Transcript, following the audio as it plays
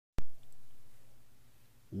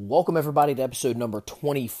Welcome, everybody, to episode number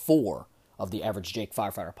 24 of the Average Jake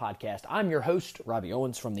Firefighter Podcast. I'm your host, Robbie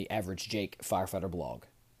Owens, from the Average Jake Firefighter blog.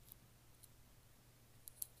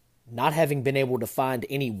 Not having been able to find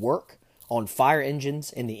any work on fire engines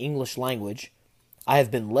in the English language, I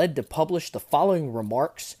have been led to publish the following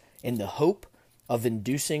remarks in the hope of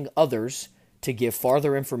inducing others to give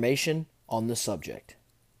farther information on the subject.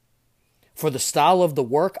 For the style of the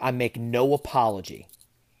work, I make no apology.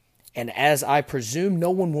 And as I presume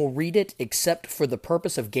no one will read it except for the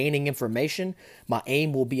purpose of gaining information, my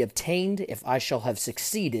aim will be obtained if I shall have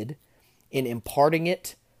succeeded in imparting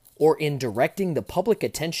it or in directing the public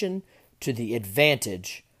attention to the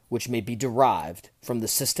advantage which may be derived from the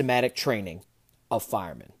systematic training of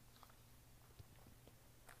firemen.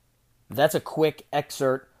 That's a quick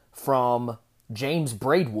excerpt from James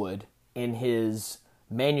Braidwood in his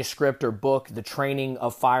manuscript or book, The Training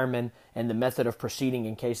of Firemen and the Method of Proceeding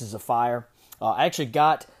in Cases of Fire. I actually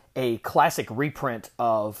got a classic reprint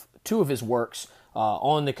of two of his works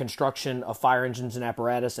on the construction of fire engines and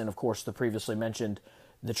apparatus, and of course the previously mentioned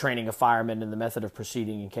The Training of Firemen and the Method of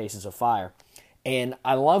Proceeding in Cases of Fire. And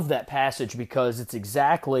I love that passage because it's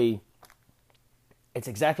exactly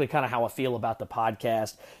kind of how I feel about the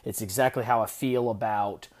podcast. It's exactly how I feel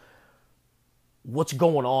about what's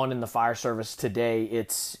going on in the fire service today.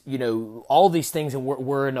 It's, all these things, and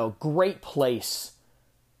we're in a great place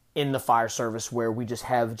in the fire service where we just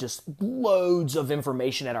have just loads of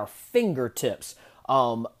information at our fingertips.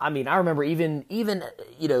 I remember even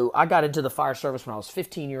I got into the fire service when I was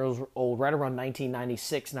 15 years old, right around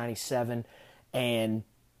 1996, 97, and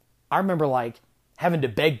I remember having to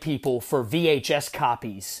beg people for VHS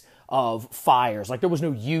copies of fires. There was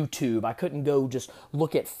no YouTube. I couldn't go just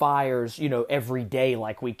look at fires, every day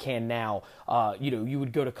like we can now. You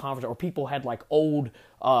would go to conference, or people had old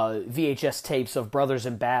VHS tapes of Brothers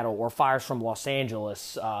in Battle or Fires from Los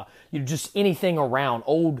Angeles. Just anything around,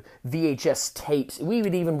 old VHS tapes. We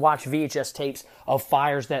would even watch VHS tapes of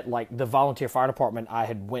fires that the volunteer fire department I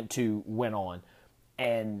had went on.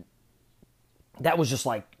 And that was just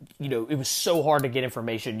it was so hard to get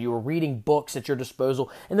information. You were reading books at your disposal,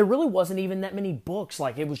 and there really wasn't even that many books.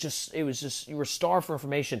 It was just you were starved for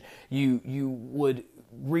information. You would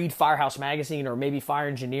read Firehouse Magazine, or maybe Fire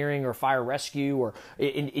Engineering or Fire Rescue,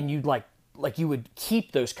 and you'd you would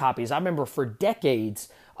keep those copies. I remember for decades,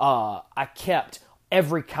 I kept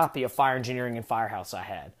every copy of Fire Engineering and Firehouse I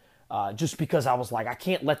had, just because I was I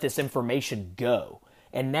can't let this information go.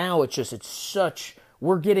 And now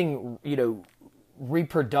we're getting,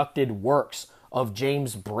 reproduced works of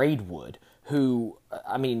James Braidwood, who,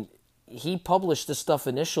 he published this stuff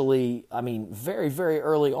initially, very, very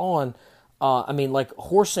early on,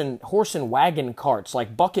 horse and wagon carts,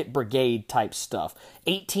 bucket brigade type stuff.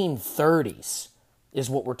 1830s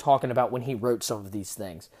is what we're talking about when he wrote some of these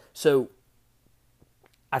things. So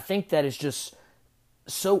I think that is just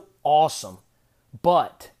so awesome,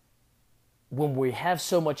 but when we have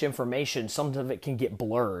so much information, some of it can get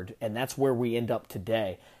blurred, and that's where we end up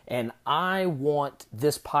today. And I want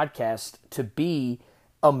this podcast to be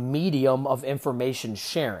a medium of information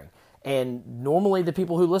sharing. And normally the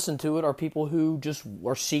people who listen to it are people who just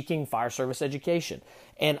are seeking fire service education.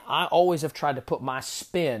 And I always have tried to put my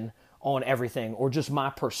spin on everything, or just my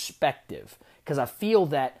perspective, because I feel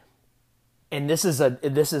that, and this is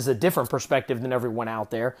a different perspective than everyone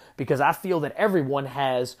out there, because I feel that everyone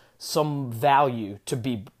has some value to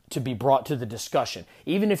be brought to the discussion.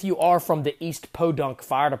 Even if you are from the East Podunk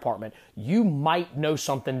Fire Department, you might know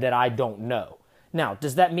something that I don't know. Now,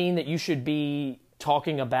 does that mean that you should be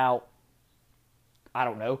talking about, I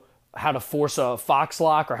don't know, how to force a fox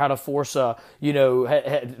lock, or how to force a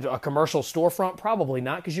commercial storefront? Probably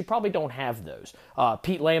not, because you probably don't have those.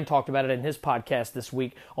 Pete Lamb talked about it in his podcast this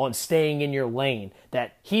week on staying in your lane,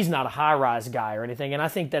 that he's not a high-rise guy or anything, and I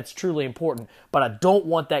think that's truly important. But I don't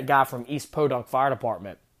want that guy from East Podunk Fire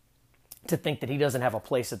Department to think that he doesn't have a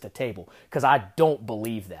place at the table, because I don't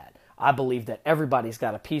believe that. I believe that everybody's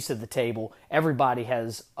got a piece of the table. Everybody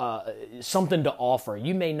has something to offer.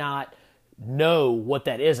 You may not know what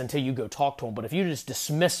that is until you go talk to them, but if you just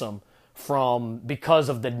dismiss them because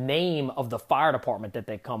of the name of the fire department that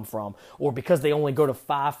they come from, or because they only go to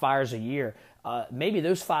 5 fires a year, maybe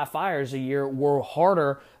those 5 fires a year were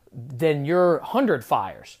harder than your 100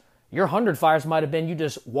 fires. Your 100 fires might have been you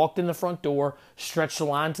just walked in the front door, stretched the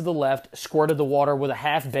line to the left, squirted the water with a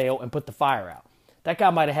half bail, and put the fire out. That guy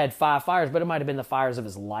might have had 5 fires, but it might have been the fires of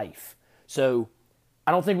his life. So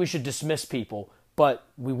I don't think we should dismiss people, but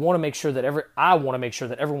I want to make sure that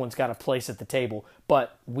everyone's got a place at the table,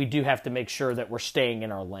 but we do have to make sure that we're staying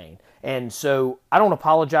in our lane. And so I don't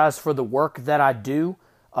apologize for the work that I do.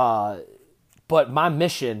 But my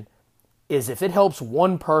mission is if it helps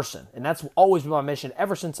one person, and that's always been my mission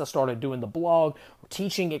ever since I started doing the blog,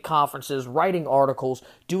 teaching at conferences, writing articles,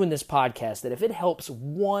 doing this podcast, that if it helps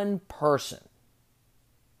one person,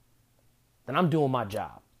 then I'm doing my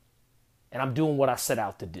job. And I'm doing what I set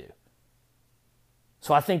out to do.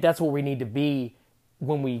 So I think that's where we need to be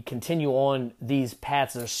when we continue on these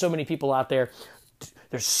paths. There's so many people out there.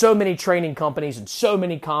 There's so many training companies and so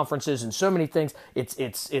many conferences and so many things.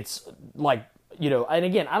 It's like, and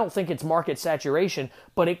again, I don't think it's market saturation,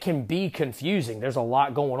 but it can be confusing. There's a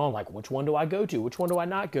lot going on. Like, which one do I go to? Which one do I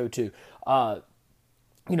not go to?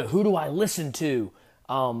 Who do I listen to?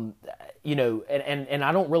 And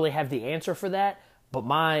I don't really have the answer for that, but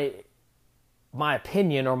my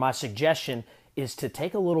opinion or my suggestion is to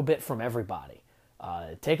take a little bit from everybody.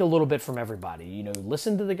 Listen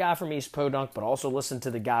to the guy from East Podunk, but also listen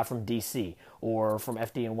to the guy from DC or from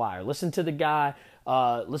FDNY, or listen to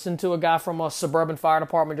a guy from a suburban fire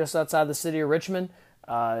department just outside the city of Richmond,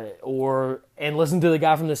 and listen to the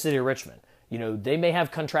guy from the city of Richmond. They may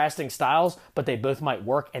have contrasting styles, but they both might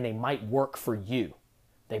work, and they might work for you.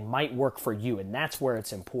 And that's where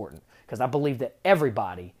it's important, because I believe that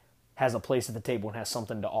everybody has a place at the table and has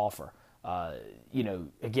something to offer.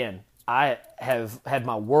 Again, I have had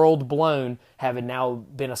my world blown having now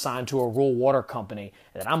been assigned to a rural water company,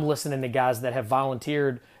 that I'm listening to guys that have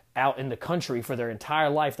volunteered out in the country for their entire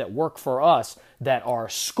life that work for us, that are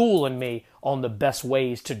schooling me on the best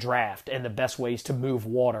ways to draft and the best ways to move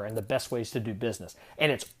water and the best ways to do business.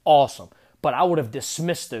 And it's awesome. But I would have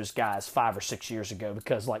dismissed those guys 5 or 6 years ago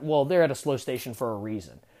because, they're at a slow station for a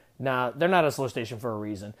reason. Nah, they're not at a slow station for a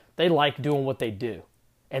reason. They like doing what they do,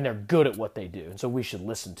 and they're good at what they do, and so we should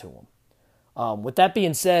listen to them. With that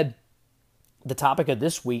being said, the topic of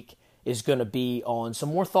this week is going to be on some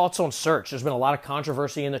more thoughts on search. There's been a lot of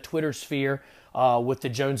controversy in the Twitter sphere with the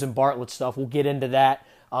Jones and Bartlett stuff. We'll get into that.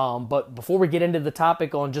 But before we get into the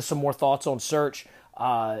topic on just some more thoughts on search,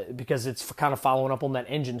 because it's kind of following up on that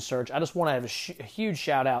engine search, I just want to have a huge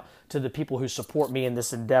shout out to the people who support me in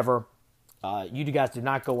this endeavor. You guys do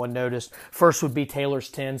not go unnoticed. First would be Taylor's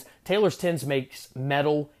Tins. Taylor's Tins makes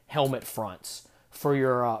metal helmet fronts for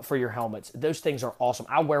your helmets. Those things are awesome.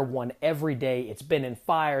 I wear one every day. It's been in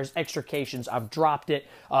fires, extrications. I've dropped it.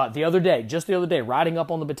 Just the other day, riding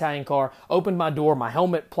up on the battalion car, opened my door, my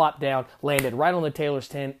helmet plopped down, landed right on the Taylor's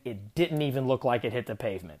tin. It didn't even look like it hit the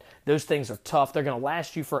pavement. Those things are tough. They're going to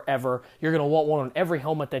last you forever. You're going to want one on every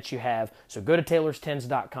helmet that you have. So go to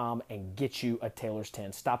taylorstins.com and get you a Taylor's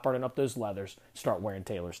tin. Stop burning up those leathers. Start wearing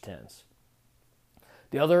Taylor's tins.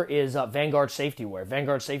 The other is Vanguard Safety Wear.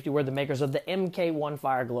 Vanguard Safety Wear, the makers of the MK1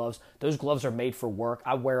 fire gloves. Those gloves are made for work.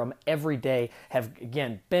 I wear them every day. Have,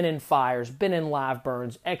 again, been in fires, been in live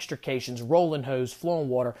burns, extrications, rolling hose, flowing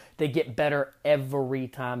water. They get better every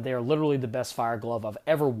time. They are literally the best fire glove I've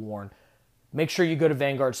ever worn. Make sure you go to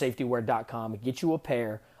VanguardSafetyWear.com and get you a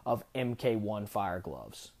pair of MK1 fire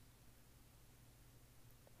gloves.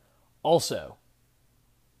 Also,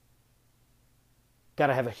 got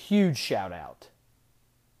to have a huge shout out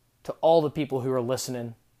to all the people who are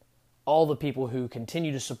listening, all the people who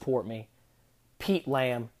continue to support me: Pete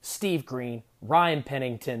Lamb, Steve Green, Ryan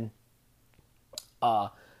Pennington,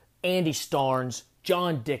 Andy Starnes,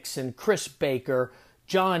 John Dixon, Chris Baker,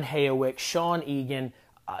 John Hayowick, Sean Egan,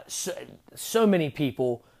 so many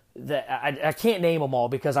people that I can't name them all,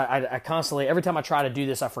 because I constantly, every time I try to do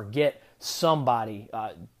this, I forget somebody.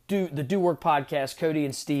 The Do Work Podcast, Cody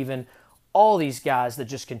and Steven, all these guys that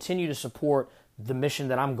just continue to support the mission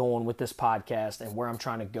that I'm going with this podcast and where I'm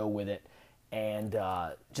trying to go with it. And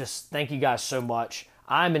just thank you guys so much.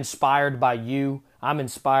 I'm inspired by you. I'm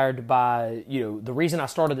inspired by, the reason I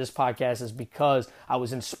started this podcast is because I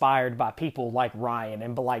was inspired by people like Ryan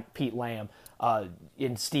and like Pete Lamb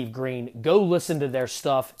and Steve Green. Go listen to their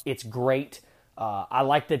stuff. It's great. I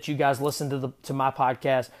like that you guys listen to my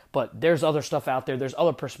podcast, but there's other stuff out there. There's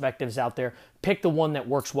other perspectives out there. Pick the one that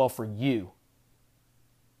works well for you,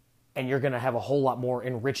 and you're going to have a whole lot more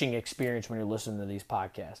enriching experience when you're listening to these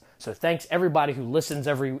podcasts. So thanks everybody who listens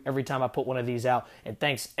every time I put one of these out, and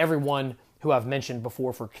thanks everyone who I've mentioned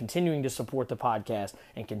before for continuing to support the podcast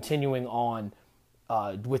and continuing on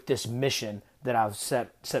with this mission that I've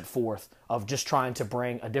set forth of just trying to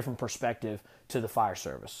bring a different perspective to the fire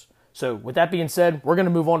service. So with that being said, we're going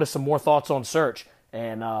to move on to some more thoughts on search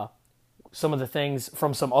and some of the things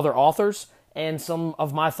from some other authors and some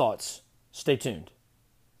of my thoughts. Stay tuned.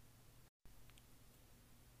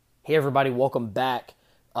 Hey everybody, welcome back.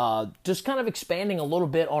 Just kind of expanding a little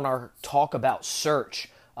bit on our talk about search.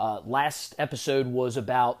 Last episode was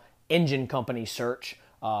about engine company search.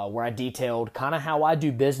 where I detailed kind of how I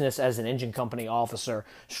do business as an engine company officer,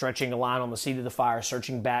 stretching a line on the seat of the fire,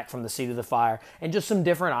 searching back from the seat of the fire, and just some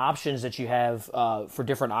different options that you have for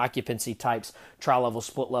different occupancy types, tri-level,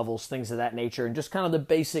 split levels, things of that nature, and just kind of the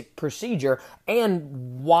basic procedure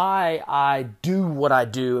and why I do what I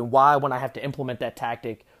do and why when I have to implement that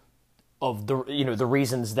tactic of the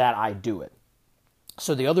reasons that I do it.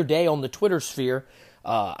 So the other day on the Twitter sphere,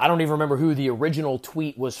 I don't even remember who the original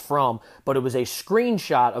tweet was from, but it was a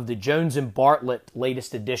screenshot of the Jones and Bartlett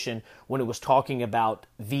latest edition when it was talking about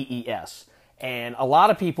VES. And a lot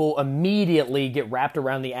of people immediately get wrapped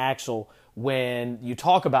around the axle when you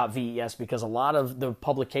talk about VES because a lot of the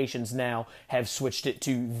publications now have switched it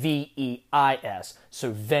to VEIS.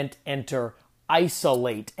 So vent, enter,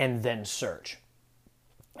 isolate, and then search.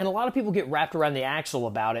 And a lot of people get wrapped around the axle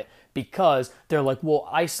about it because they're like, well,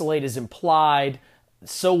 isolate is implied,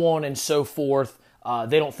 so on and so forth.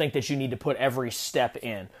 They don't think that you need to put every step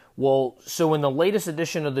in. Well, so in the latest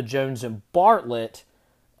edition of the Jones and Bartlett,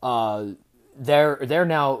 they're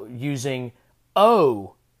now using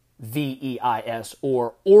OVEIS,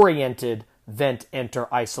 or oriented vent,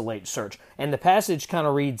 enter, isolate, search. And the passage kind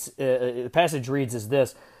of reads, as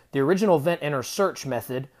this: the original vent, enter, search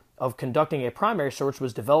method of conducting a primary search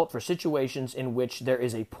was developed for situations in which there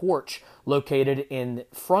is a porch located in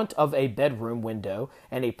front of a bedroom window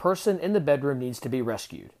and a person in the bedroom needs to be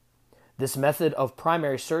rescued. This method of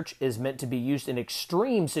primary search is meant to be used in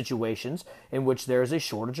extreme situations in which there is a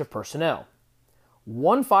shortage of personnel.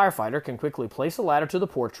 One firefighter can quickly place a ladder to the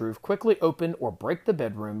porch roof, quickly open or break the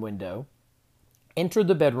bedroom window, enter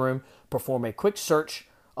the bedroom, perform a quick search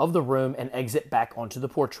of the room, and exit back onto the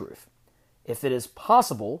porch roof. If it is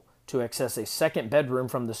possible to access a second bedroom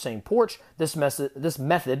from the same porch, this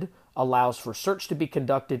method allows for search to be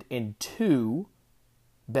conducted in 2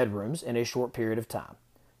 bedrooms in a short period of time.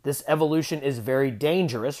 This evolution is very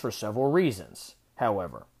dangerous for several reasons.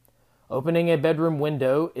 However, opening a bedroom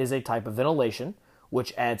window is a type of ventilation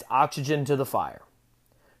which adds oxygen to the fire,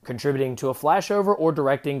 contributing to a flashover or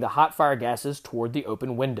directing the hot fire gases toward the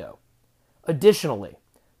open window. Additionally,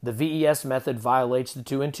 the VES method violates the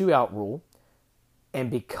 2 in 2 out rule, and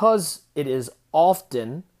because it is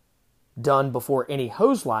often done before any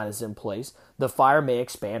hose line is in place, the fire may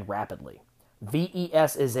expand rapidly.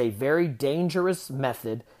 VES is a very dangerous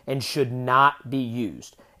method and should not be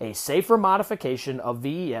used. A safer modification of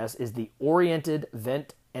VES is the oriented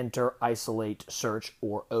vent, enter, isolate, search,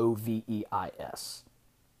 or OVEIS.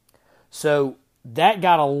 So that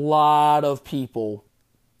got a lot of people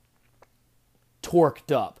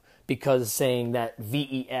torqued up because saying that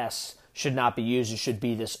VES should not be used. It should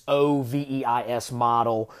be this OVEIS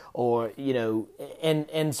model, or,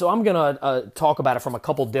 and so I'm going to talk about it from a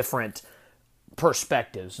couple different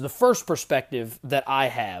perspectives. The first perspective that I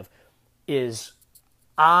have is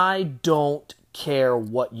I don't care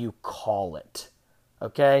what you call it.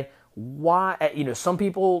 Okay? Why, some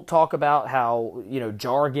people talk about how,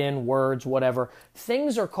 jargon, words, whatever.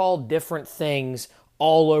 Things are called different things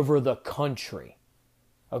all over the country.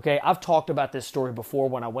 Okay, I've talked about this story before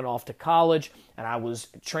when I went off to college and I was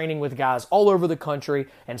training with guys all over the country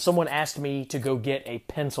and someone asked me to go get a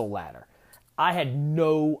pencil ladder. I had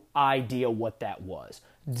no idea what that was.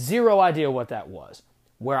 Zero idea what that was.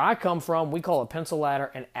 Where I come from, we call a pencil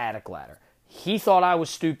ladder an attic ladder. He thought I was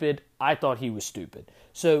stupid. I thought he was stupid.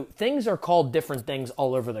 So things are called different things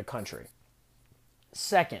all over the country.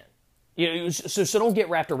 Second, so don't get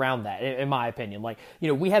wrapped around that, in my opinion.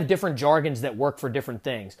 We have different jargons that work for different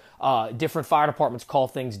things. Different fire departments call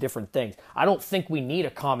things different things. I don't think we need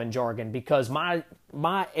a common jargon because my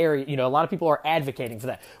area, a lot of people are advocating for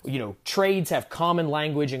that. Trades have common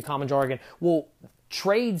language and common jargon. Well,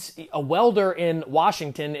 trades, a welder in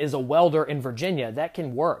Washington is a welder in Virginia. That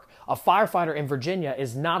can work. A firefighter in Virginia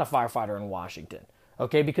is not a firefighter in Washington.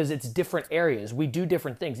 Okay, because it's different areas. We do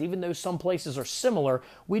different things. Even though some places are similar,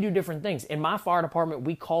 we do different things. In my fire department,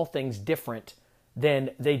 we call things different than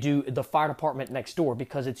they do the fire department next door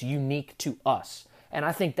because it's unique to us. And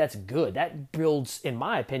I think that's good. That builds, in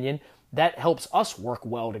my opinion, that helps us work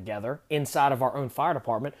well together inside of our own fire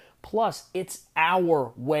department. Plus, it's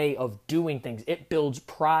our way of doing things. It builds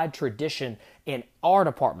pride, tradition in our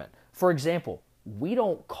department. For example, we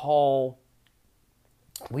don't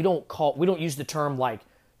use the term like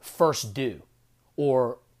first due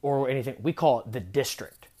or anything. We call it the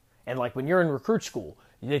district. And like when you're in recruit school,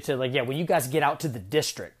 they say like, yeah, when you guys get out to the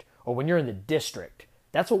district or when you're in the district,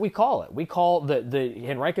 that's what we call it. We call the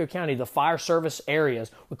Henrico County, the fire service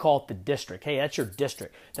areas, we call it the district. Hey, that's your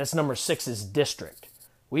district. That's number 6's district.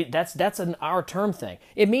 That's an our term thing.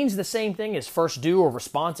 It means the same thing as first due or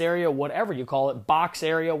response area, whatever you call it, box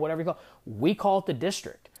area, whatever you call it. We call it the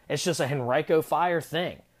district. It's just a Henrico Fire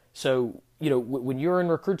thing. So, when you're in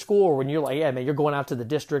recruit school or when you're like, yeah, man, you're going out to the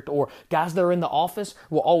district, or guys that are in the office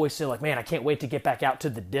will always say like, man, I can't wait to get back out to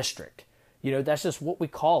the district. That's just what we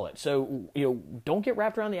call it. So, don't get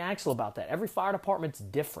wrapped around the axle about that. Every fire department's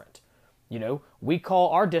different. We call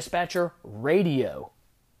our dispatcher radio.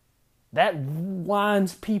 That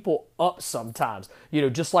winds people up sometimes.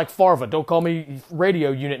 Just like Farva, don't call me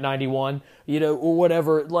radio unit 91, or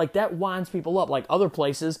whatever. Like, that winds people up. Like other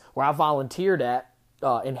places where I volunteered at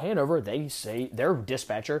in Hanover, they say, their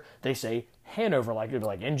dispatcher, they say Hanover, like it'd be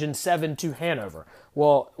like engine 7 to Hanover.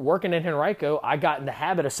 Well, working in Henrico, I got in the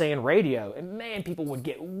habit of saying radio, and man, people would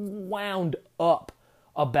get wound up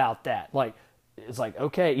about that. Like, it's like,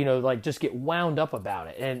 okay, like just get wound up about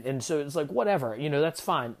it. And so it's like, whatever, that's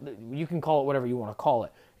fine. You can call it whatever you want to call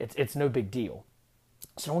it. It's no big deal.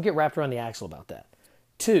 So don't get wrapped around the axle about that.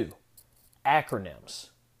 2, acronyms.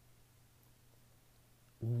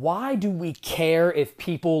 Why do we care if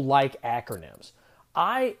people like acronyms?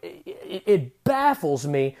 It baffles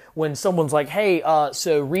me when someone's like, hey,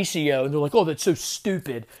 so RECIO, and they're like, oh, that's so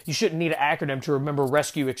stupid. You shouldn't need an acronym to remember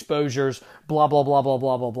rescue exposures, blah, blah, blah, blah,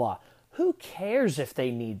 blah, blah, blah. Who cares if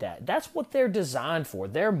they need that? That's what they're designed for.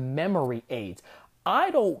 They're memory aids.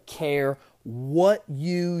 I don't care what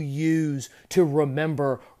you use to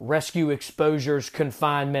remember rescue exposures,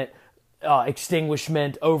 confinement,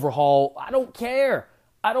 extinguishment, overhaul. I don't care.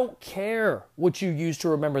 I don't care what you use to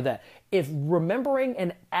remember that. If remembering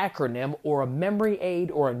an acronym or a memory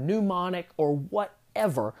aid or a mnemonic or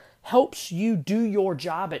whatever helps you do your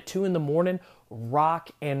job at 2 a.m,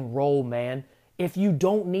 rock and roll, man. If you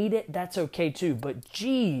don't need it, that's okay too. But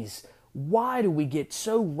geez, why do we get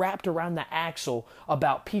so wrapped around the axle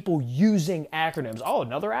about people using acronyms? Oh,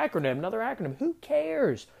 another acronym. Who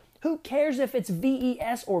cares? Who cares if it's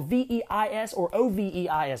VES or VEIS or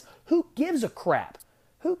OVEIS? Who gives a crap?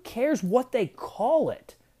 Who cares what they call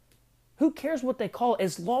it? Who cares what they call it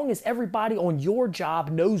as long as everybody on your job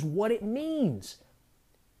knows what it means?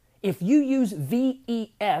 If you use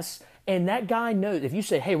VES and that guy knows, if you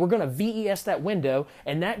say, hey, we're going to VES that window,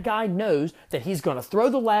 and that guy knows that he's going to throw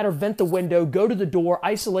the ladder, vent the window, go to the door,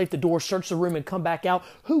 isolate the door, search the room, and come back out,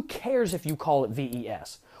 who cares if you call it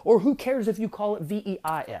VES? Or who cares if you call it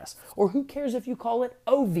VEIS? Or who cares if you call it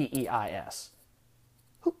OVEIS?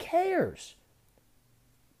 Who cares?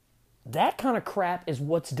 That kind of crap is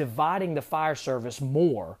what's dividing the fire service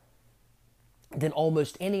more than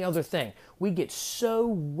almost any other thing. We get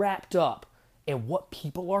so wrapped up in what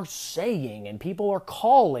people are saying and people are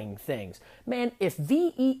calling things. Man, if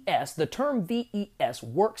VES, the term VES,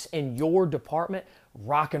 works in your department,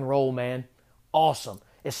 rock and roll, man. Awesome.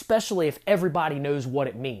 Especially if everybody knows what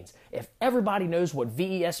it means. If everybody knows what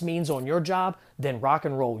VES means on your job, then rock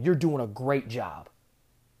and roll. You're doing a great job.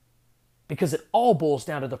 Because it all boils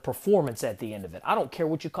down to the performance at the end of it. I don't care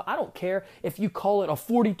what you call. I don't care if you call it a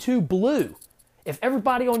 42 blue. If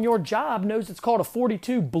everybody on your job knows it's called a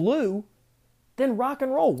 42 blue, then rock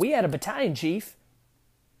and roll. We had a battalion chief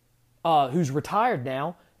who's retired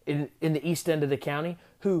now in the east end of the county,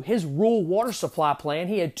 who his rural water supply plan,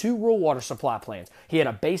 he had 2 rural water supply plans. He had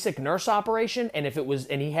a basic nurse operation, and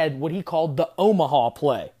he had what he called the Omaha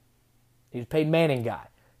play. He was paid Manning guy.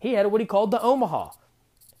 He had what he called the Omaha.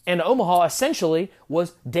 And Omaha essentially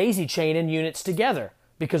was daisy chaining units together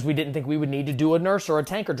because we didn't think we would need to do a nurse or a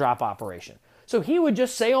tanker drop operation. So he would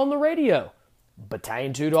just say on the radio,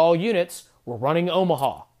 Battalion 2 to all units, we're running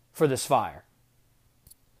Omaha for this fire.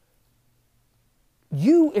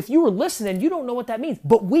 If you were listening, you don't know what that means,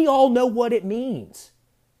 but we all know what it means.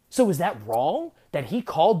 So is that wrong that he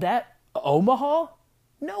called that Omaha?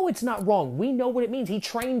 No, it's not wrong. We know what it means. He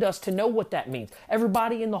trained us to know what that means.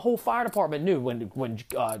 Everybody in the whole fire department knew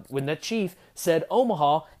when the chief said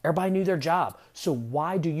Omaha, everybody knew their job. So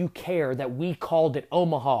why do you care that we called it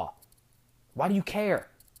Omaha? Why do you care?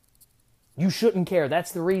 You shouldn't care.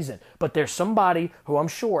 That's the reason. But there's somebody who I'm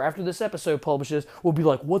sure after this episode publishes will be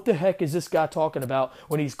like, what the heck is this guy talking about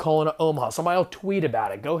when he's calling it Omaha? Somebody will tweet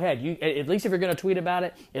about it. Go ahead. At least if you're going to tweet about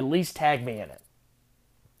it, at least tag me in it.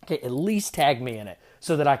 Okay, at least tag me in it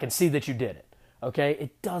so that I can see that you did it. Okay,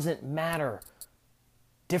 it doesn't matter.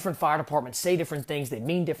 Different fire departments say different things. They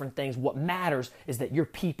mean different things. What matters is that your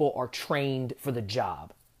people are trained for the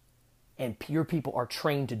job. And your people are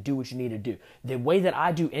trained to do what you need to do. The way that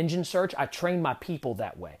I do engine search, I train my people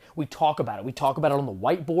that way. We talk about it. We talk about it on the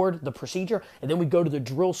whiteboard, the procedure, and then we go to the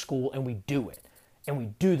drill school and we do it. And we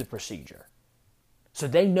do the procedure. So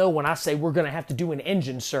they know when I say we're going to have to do an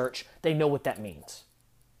engine search, they know what that means.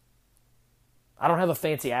 I don't have a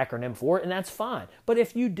fancy acronym for it, and that's fine. But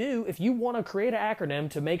if you do, if you want to create an acronym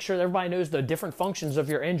to make sure that everybody knows the different functions of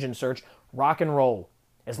your engine search, rock and roll.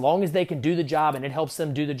 As long as they can do the job and it helps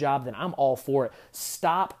them do the job, then I'm all for it.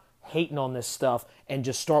 Stop hating on this stuff and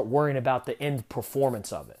just start worrying about the end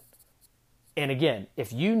performance of it. And again,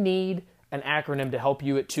 if you need an acronym to help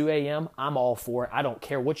you at 2 a.m., I'm all for it. I don't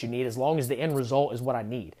care what you need as long as the end result is what I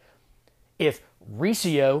need. If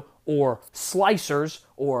Recio or Slicers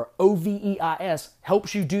or OVEIS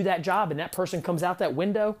helps you do that job and that person comes out that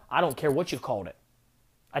window, I don't care what you called it.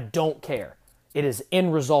 I don't care. It is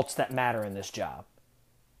end results that matter in this job.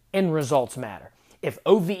 End results matter. If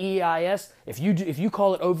OVEIS, if you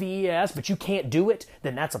call it OVEIS, but you can't do it,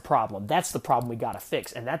 then that's a problem. That's the problem we got to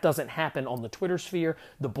fix. And that doesn't happen on the Twitter sphere,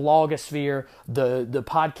 the blogosphere, the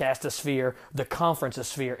podcastosphere, the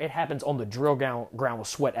conferenceosphere. It happens on the drill ground with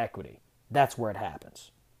Sweat Equity. That's where it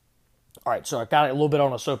happens. All right, so I got a little bit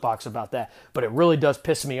on a soapbox about that, but it really does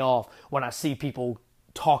piss me off when I see people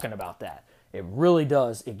talking about that. It really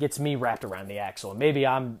does. It gets me wrapped around the axle. And maybe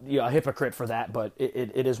I'm a hypocrite for that, but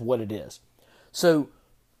it is what it is. So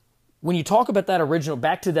when you talk about that original,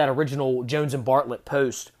 back to that original Jones and Bartlett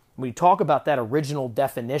post, when you talk about that original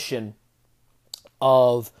definition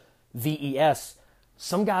of VES,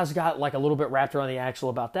 some guys got like a little bit wrapped around the axle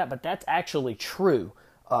about that, but that's actually true.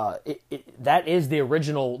 That is the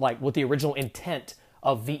original, like what the original intent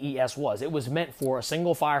of VES was. It was meant for a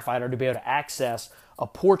single firefighter to be able to access a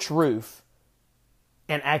porch roof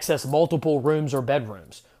and access multiple rooms or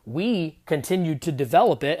bedrooms. We continued to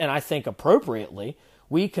develop it, and I think appropriately,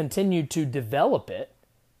 we continued to develop it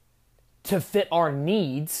to fit our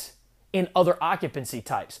needs in other occupancy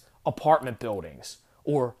types, apartment buildings,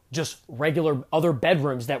 or just regular other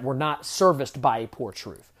bedrooms that were not serviced by a porch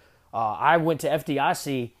roof. I went to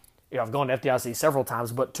FDIC, I've gone to FDIC several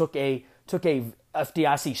times, but took a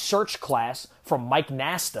FDIC search class from Mike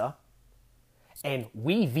Nasta, and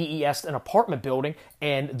we VES'd an apartment building,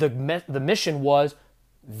 and the mission was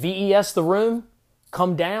VES the room,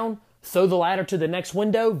 come down, throw the ladder to the next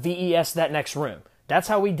window, VES that next room. That's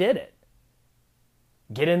how we did it.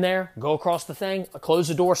 Get in there, go across the thing, close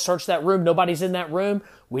the door, search that room. Nobody's in that room.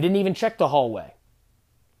 We didn't even check the hallway.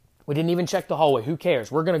 Who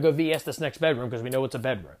cares? We're going to go VES this next bedroom because we know it's a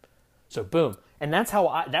bedroom. So boom. And that's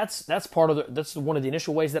how that's one of the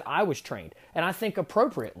initial ways that I was trained. And I think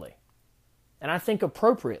appropriately.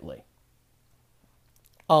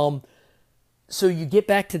 So you get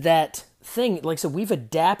back to that thing, like I said, we've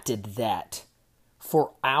adapted that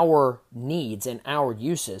for our needs and our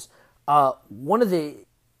uses. One of the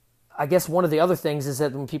other things is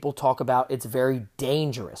that when people talk about it's very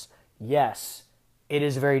dangerous. Yes, it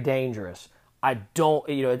is very dangerous.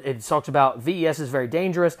 It talks about VES is very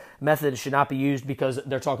dangerous. Method should not be used because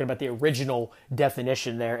they're talking about the original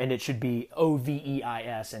definition there, and it should be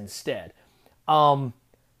OVEIS instead.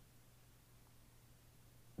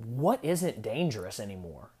 What isn't dangerous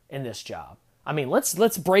anymore in this job? I mean,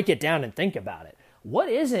 let's break it down and think about it. What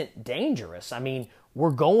isn't dangerous? I mean,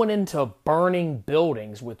 we're going into burning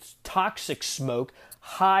buildings with toxic smoke,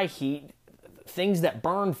 high heat, things that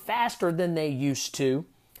burn faster than they used to,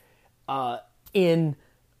 in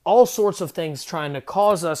all sorts of things trying to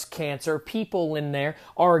cause us cancer, people in there.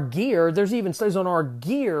 Our gear, there's even studies on our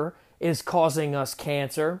gear is causing us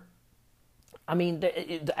cancer. I mean,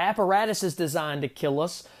 the apparatus is designed to kill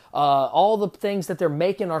us. All the things that they're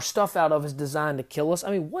making our stuff out of is designed to kill us.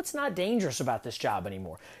 I mean, what's not dangerous about this job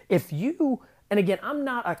anymore? And again, I'm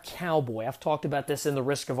not a cowboy. I've talked about this in the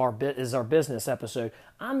Risk of Our Business episode.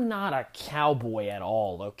 I'm not a cowboy at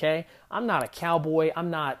all, okay? I'm not a cowboy. I'm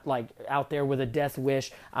not like out there with a death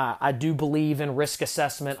wish. I do believe in risk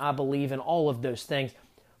assessment. I believe in all of those things.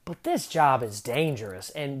 But this job is dangerous,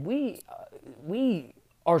 and we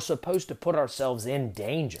are supposed to put ourselves in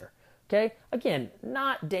danger, okay? Again,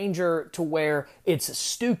 not danger to where it's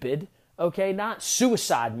stupid, okay? Not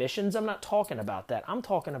suicide missions. I'm not talking about that. I'm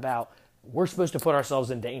talking about we're supposed to put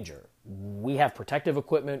ourselves in danger. We have protective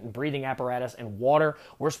equipment and breathing apparatus and water.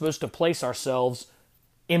 We're supposed to place ourselves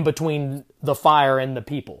in between the fire and the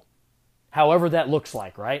people, however that looks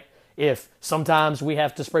like, right? If sometimes we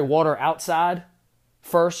have to spray water outside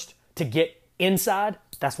first to get inside,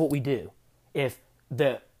 that's what we do. If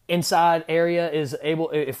the inside area is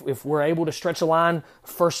able, if we're able to stretch a line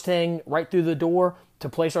first thing right through the door to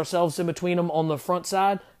place ourselves in between them on the front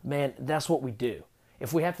side, man, that's what we do.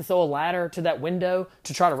 If we have to throw a ladder to that window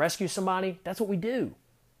to try to rescue somebody, that's what we do.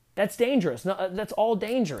 That's dangerous. No, that's all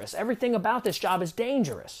dangerous. Everything about this job is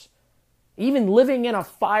dangerous. Even living in a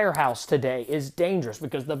firehouse today is dangerous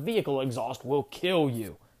because the vehicle exhaust will kill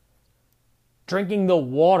you. Drinking the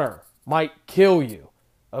water might kill you.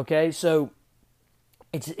 Okay, so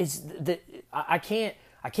I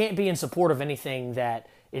can't be in support of anything that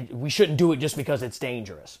we shouldn't do it just because it's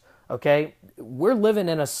dangerous. Okay, we're living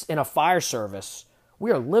in a fire service.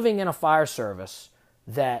 We are living in a fire service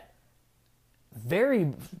that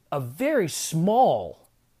a very small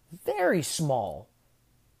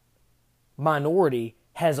minority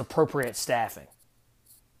has appropriate staffing.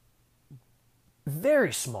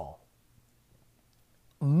 Very small.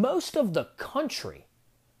 Most of the country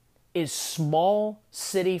is small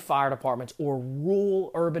city fire departments or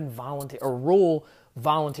rural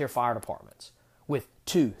volunteer fire departments with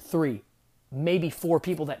 2, 3, maybe 4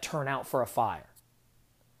 people that turn out for a fire.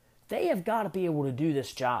 They have got to be able to do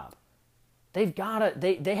this job. They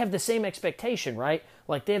have the same expectation, right?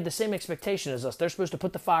 Like they have the same expectation as us. They're supposed to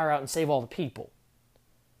put the fire out and save all the people.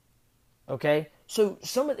 Okay? So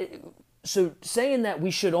saying that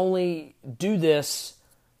we should only do this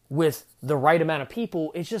with the right amount of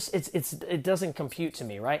people, it doesn't compute to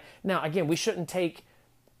me, right? Now, again, we shouldn't take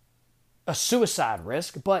a suicide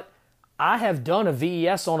risk, but I have done a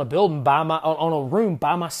VES on a building on a room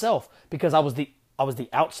by myself because I was the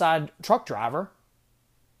outside truck driver,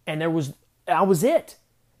 and I was it.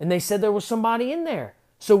 And they said there was somebody in there.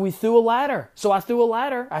 So we threw a ladder. So I threw a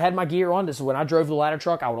ladder. I had my gear on. This is when I drove the ladder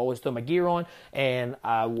truck. I would always throw my gear on. And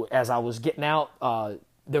as I was getting out,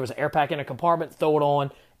 there was an air pack in a compartment, throw it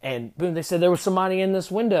on. And boom, they said there was somebody in this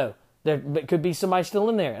window. There could be somebody still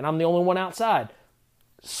in there. And I'm the only one outside.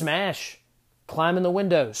 Smash. Climb in the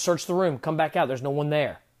window. Search the room. Come back out. There's no one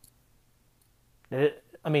there.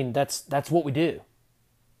 That's what we do.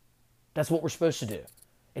 That's what we're supposed to do.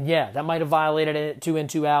 And yeah, that might have violated it, 2 in,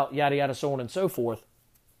 2 out, yada, yada, so on and so forth.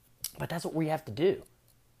 But that's what we have to do.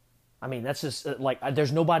 I mean, that's just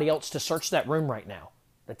there's nobody else to search that room right now.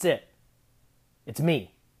 That's it. It's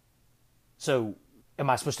me. So am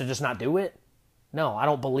I supposed to just not do it? No, I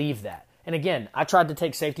don't believe that. And again, I tried to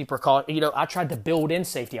take safety precautions. I tried to build in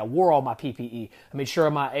safety. I wore all my PPE. I made sure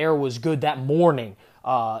my air was good that morning.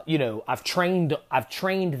 I've trained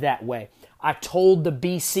that way. I told the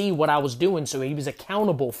BC what I was doing, so he was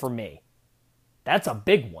accountable for me. That's a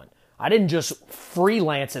big one. I didn't just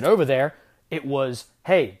freelance it over there. It was,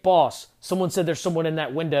 hey, boss, someone said there's someone in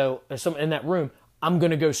that window, there's someone in that room. I'm going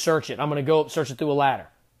to go search it. I'm going to go up, search it through a ladder.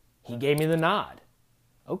 He gave me the nod.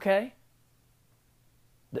 Okay.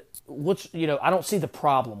 I don't see the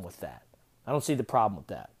problem with that.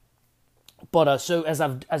 But so as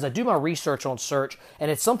I do my research on search, and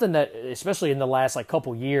it's something that, especially in the last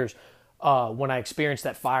couple years, when I experienced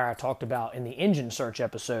that fire I talked about in the engine search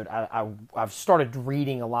episode, I've started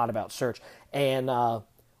reading a lot about search. And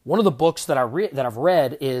one of the books that I've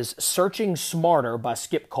read is Searching Smarter by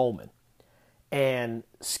Skip Coleman. And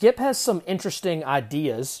Skip has some interesting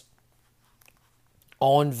ideas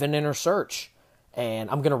on vent enter search. And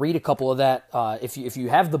I'm going to read a couple of that. If you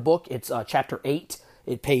have the book, it's chapter 8,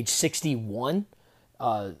 at page 61.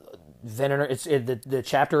 The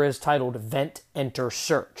chapter is titled Vent Enter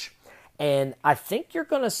Search. And I think you're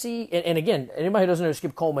going to see, and again, anybody who doesn't know who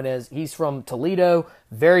Skip Coleman is, he's from Toledo,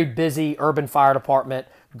 very busy urban fire department,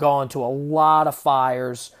 gone to a lot of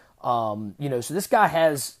fires. So this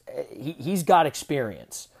guy he's got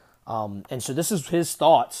experience. And so this is his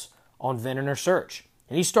thoughts on vent enter search.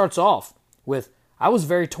 And he starts off with, I was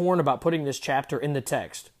very torn about putting this chapter in the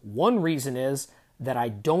text. One reason is that I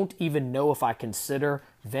don't even know if I consider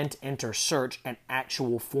vent enter search an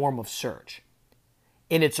actual form of search.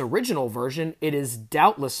 In its original version, it is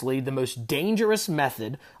doubtlessly the most dangerous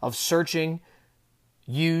method of searching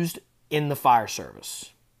used in the fire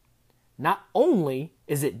service. Not only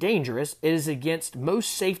is it dangerous, it is against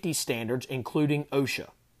most safety standards, including OSHA.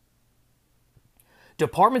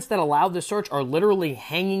 Departments that allow this search are literally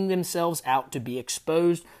hanging themselves out to be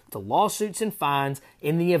exposed to lawsuits and fines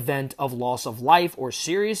in the event of loss of life or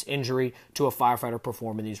serious injury to a firefighter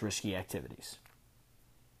performing these risky activities.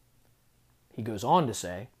 He goes on to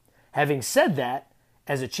say, having said that,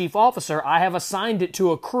 as a chief officer, I have assigned it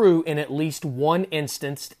to a crew in at least one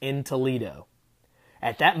instance in Toledo.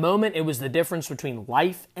 At that moment, it was the difference between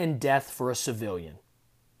life and death for a civilian.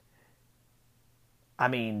 I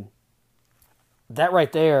mean, that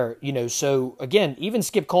right there, so again, even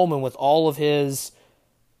Skip Coleman with all of his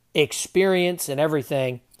experience and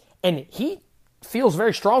everything, and he feels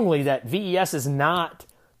very strongly that VES is not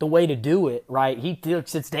the way to do it, right? He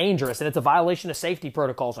thinks it's dangerous and it's a violation of safety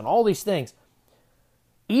protocols and all these things.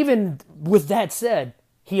 Even with that said,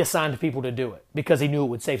 he assigned people to do it because he knew it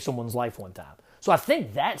would save someone's life one time. So I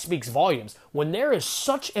think that speaks volumes. When there is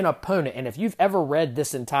such an opponent, and if you've ever read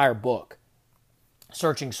this entire book,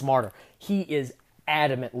 Searching Smarter, he is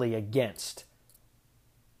adamantly against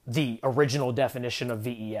the original definition of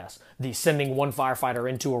VES, the sending one firefighter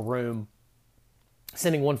into a room,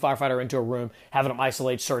 having them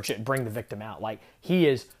isolate, search it, bring the victim out. Like, he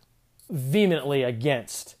is vehemently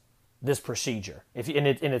against this procedure. And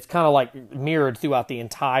it's kind of like mirrored throughout the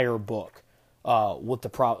entire book,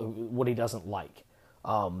 what he doesn't like.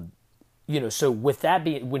 So with that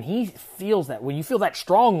being, when you feel that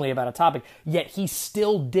strongly about a topic, yet he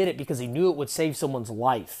still did it because he knew it would save someone's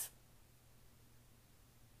life.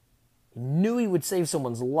 He knew he would save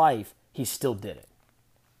someone's life. He still did it.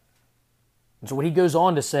 And so what he goes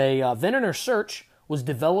on to say, Vent Search was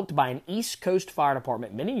developed by an East Coast fire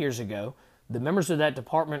department many years ago. The members of that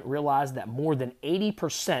department realized that more than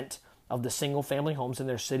 80% of the single-family homes in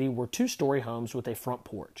their city were two-story homes with a front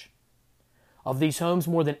porch. Of these homes,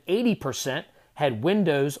 more than 80% had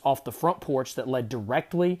windows off the front porch that led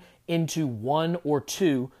directly into one or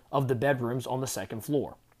two of the bedrooms on the second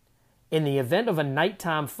floor. In the event of a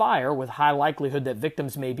nighttime fire with high likelihood that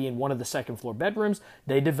victims may be in one of the second floor bedrooms,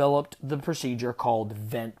 they developed the procedure called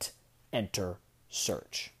Vent, Enter,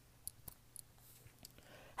 Search.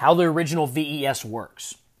 How the original VES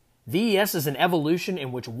works. VES is an evolution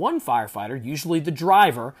in which one firefighter, usually the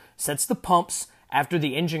driver, sets the pumps after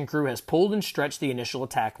the engine crew has pulled and stretched the initial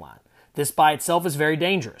attack line. This by itself is very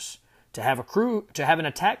dangerous. To have an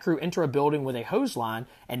attack crew enter a building with a hose line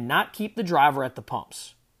and not keep the driver at the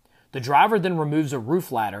pumps. The driver then removes a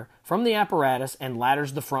roof ladder from the apparatus and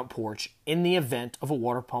ladders the front porch in the event of a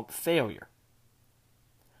water pump failure.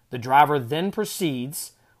 The driver then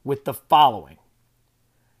proceeds with the following.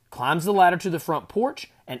 Climbs the ladder to the front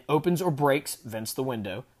porch and opens or vents the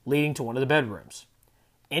window, leading to one of the bedrooms.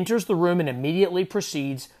 Enters the room and immediately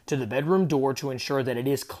proceeds to the bedroom door to ensure that it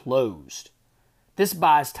is closed. This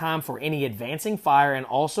buys time for any advancing fire and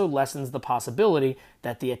also lessens the possibility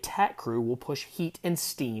that the attack crew will push heat and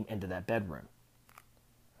steam into that bedroom.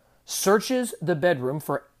 Searches the bedroom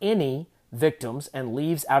for any victims and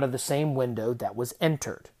leaves out of the same window that was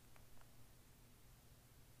entered.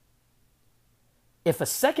 If a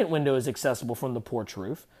second window is accessible from the porch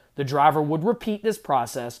roof, the driver would repeat this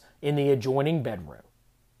process in the adjoining bedroom.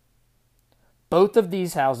 Both of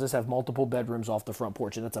these houses have multiple bedrooms off the front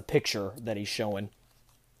porch, and that's a picture that he's showing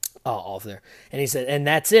off there. And he said, and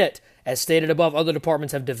that's it. As stated above, other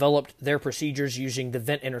departments have developed their procedures using the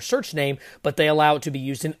Vent Enter Search name, but they allow it to be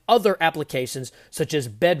used in other applications, such as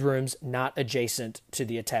bedrooms not adjacent to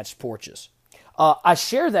the attached porches. I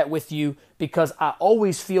share that with you because I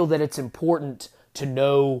always feel that it's important to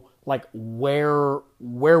know like where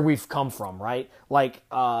we've come from, right? Like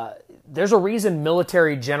there's a reason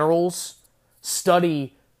military generals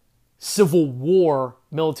study Civil War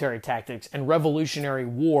military tactics and Revolutionary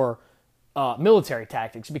War military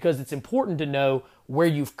tactics, because it's important to know where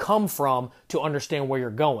you've come from to understand where you're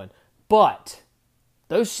going. But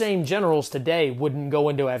those same generals today wouldn't go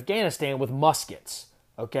into Afghanistan with muskets,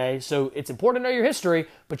 okay? So it's important to know your history,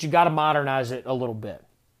 but you got to modernize it a little bit.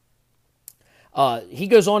 He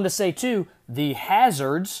goes on to say, too, the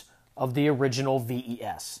hazards of the original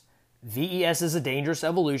VES. VES is a dangerous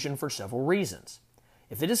evolution for several reasons.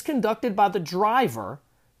 If it is conducted by the driver,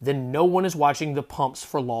 then no one is watching the pumps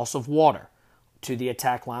for loss of water to the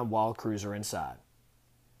attack line while crews are inside.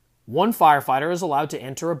 One firefighter is allowed to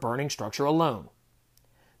enter a burning structure alone.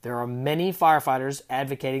 There are many firefighters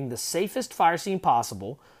advocating the safest fire scene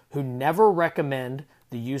possible who never recommend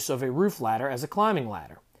the use of a roof ladder as a climbing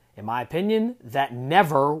ladder. In my opinion, that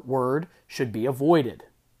never word should be avoided.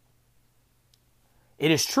 It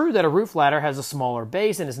is true that a roof ladder has a smaller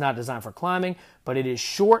base and is not designed for climbing, but it is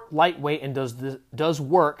short, lightweight, and does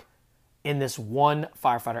work in this one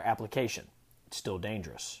firefighter application. It's still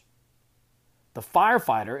dangerous. The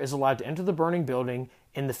firefighter is allowed to enter the burning building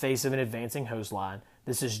in the face of an advancing hose line.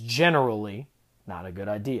 This is generally not a good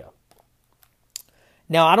idea.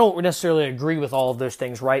 Now, I don't necessarily agree with all of those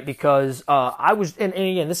things, right? Because and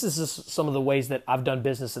again, this is just some of the ways that I've done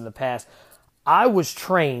business in the past. I was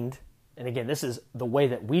trained, and again, this is the way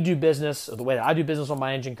that we do business, or the way that I do business on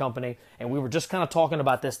my engine company, and we were just kind of talking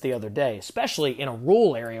about this the other day, especially in a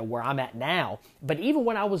rural area where I'm at now. But even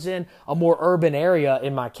when I was in a more urban area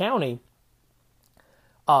in my county,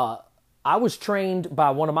 I was trained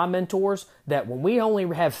by one of my mentors that when we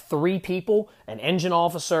only have 3 people, an engine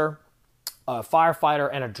officer, a firefighter,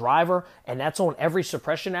 and a driver, and that's on every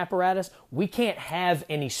suppression apparatus, we can't have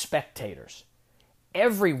any spectators.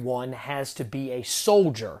 Everyone has to be a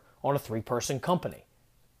soldier on a 3-person company,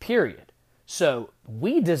 period. So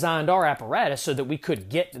we designed our apparatus so that we could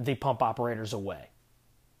get the pump operators away.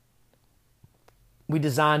 We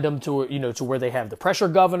designed them to, to where they have the pressure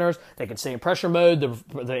governors. They can stay in pressure mode.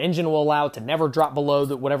 The engine will allow it to never drop below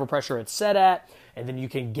whatever pressure it's set at. And then you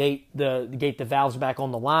can gate the valves back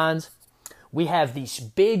on the lines. We have these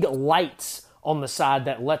big lights on the side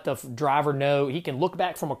that let the driver know he can look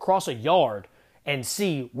back from across a yard and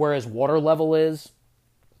see where his water level is.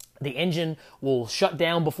 The engine will shut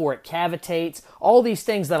down before it cavitates. All these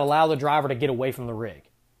things that allow the driver to get away from the rig.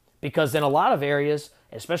 Because in a lot of areas,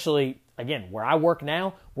 especially, again, where I work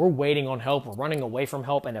now, we're waiting on help. We're running away from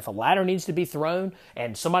help. And if a ladder needs to be thrown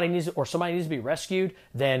and somebody needs to be rescued,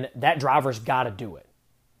 then that driver's got to do it.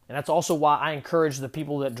 And that's also why I encourage the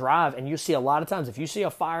people that drive. And you see a lot of times, if you see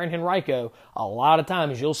a fire in Henrico, a lot of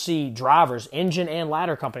times you'll see drivers, engine and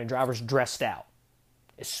ladder company drivers, dressed out.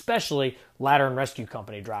 Especially ladder and rescue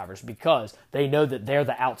company drivers, because they know that they're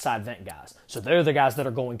the outside vent guys. So they're the guys that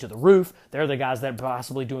are going to the roof. They're the guys that are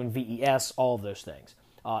possibly doing VES, all of those things.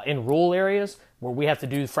 In rural areas where we have to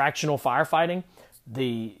do fractional firefighting,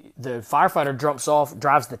 the firefighter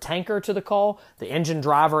drives the tanker to the call. The engine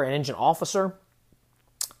driver and engine officer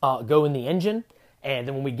go in the engine. And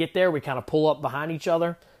then when we get there, we kind of pull up behind each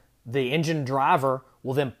other. The engine driver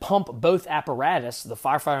will then pump both apparatus. The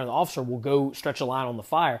firefighter and the officer will go stretch a line on the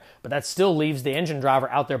fire, but that still leaves the engine driver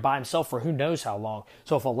out there by himself for who knows how long.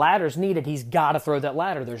 So if a ladder's needed, he's got to throw that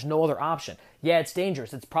ladder. There's no other option. Yeah, it's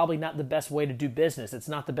dangerous. It's probably not the best way to do business. It's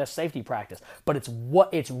not the best safety practice, but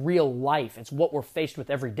it's real life. It's what we're faced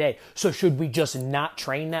with every day. So should we just not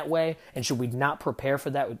train that way? And should we not prepare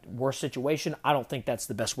for that worst situation? I don't think that's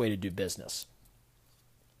the best way to do business.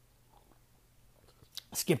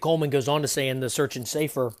 Skip Coleman goes on to say in the Searching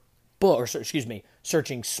Smarter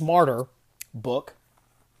book,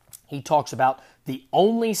 he talks about the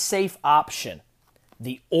only safe option,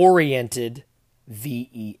 the oriented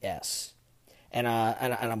VES. And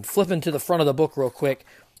I'm flipping to the front of the book real quick.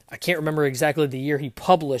 I can't remember exactly the year he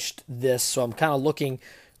published this, so I'm kind of looking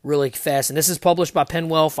really fast. And this is published by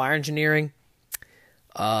Penwell Fire Engineering.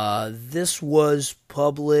 This was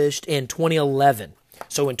published in 2011.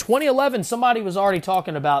 So in 2011, somebody was already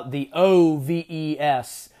talking about the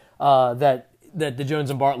OVES that the Jones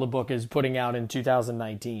and Bartlett book is putting out in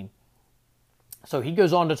 2019. So he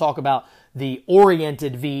goes on to talk about the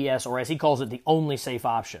oriented VES, or as he calls it, the only safe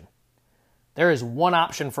option. There is one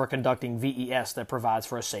option for conducting VES that provides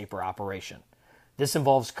for a safer operation. This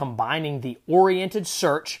involves combining the oriented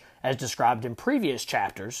search, as described in previous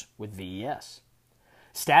chapters, with VES.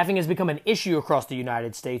 Staffing has become an issue across the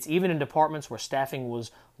United States. Even in departments where staffing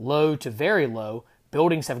was low to very low,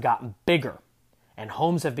 buildings have gotten bigger, and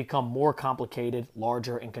homes have become more complicated,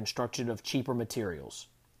 larger, and constructed of cheaper materials.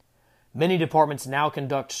 Many departments now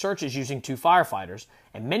conduct searches using 2 firefighters,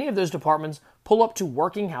 and many of those departments pull up to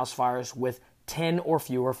working house fires with 10 or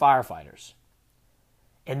fewer firefighters.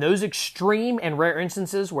 In those extreme and rare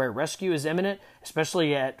instances where rescue is imminent,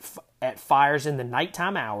 especially at fires in the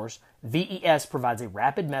nighttime hours, VES provides a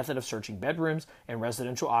rapid method of searching bedrooms and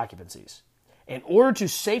residential occupancies. In order to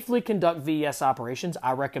safely conduct VES operations,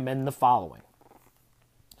 I recommend the following.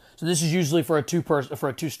 So this is usually for a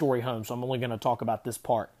 2-story home, so I'm only going to talk about this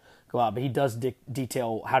part. But he does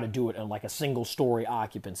detail how to do it in like a single-story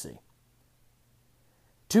occupancy.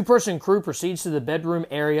 2-person crew proceeds to the bedroom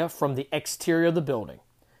area from the exterior of the building.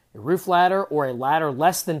 A roof ladder or a ladder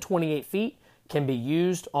less than 28 feet can be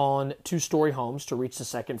used on 2-story homes to reach the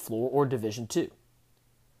second floor or Division 2.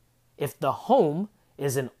 If the home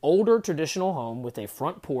is an older traditional home with a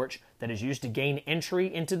front porch that is used to gain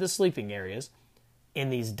entry into the sleeping areas, in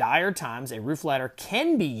these dire times, a roof ladder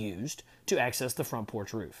can be used to access the front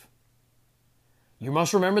porch roof. You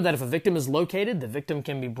must remember that if a victim is located, the victim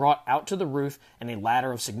can be brought out to the roof and a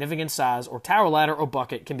ladder of significant size or tower ladder or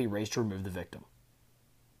bucket can be raised to remove the victim.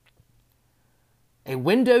 A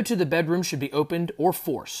window to the bedroom should be opened or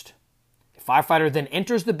forced. A firefighter then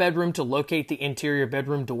enters the bedroom to locate the interior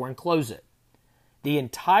bedroom door and close it. The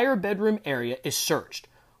entire bedroom area is searched.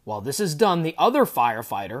 While this is done, the other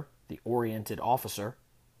firefighter, the oriented officer,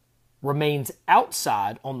 remains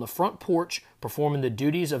outside on the front porch performing the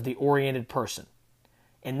duties of the oriented person.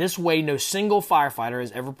 In this way, no single firefighter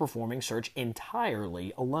is ever performing search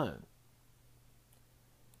entirely alone.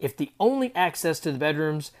 If the only access to the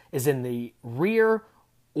bedrooms is in the rear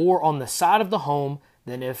or on the side of the home,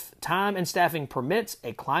 then if time and staffing permits,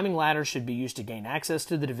 a climbing ladder should be used to gain access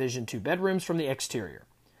to the Division 2 bedrooms from the exterior.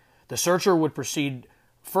 The searcher would proceed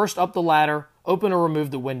first up the ladder, open or remove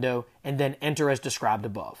the window, and then enter as described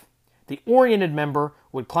above. The oriented member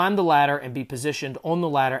would climb the ladder and be positioned on the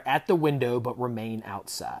ladder at the window but remain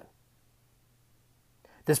outside.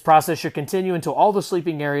 This process should continue until all the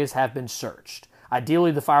sleeping areas have been searched.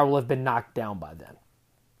 Ideally, the fire will have been knocked down by then.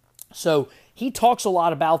 So he talks a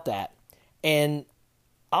lot about that. And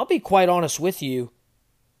I'll be quite honest with you.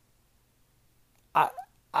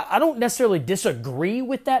 I don't necessarily disagree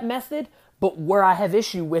with that method, but where I have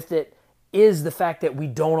issue with it is the fact that we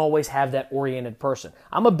don't always have that oriented person.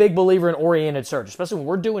 I'm a big believer in oriented search, especially when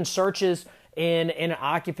we're doing searches in an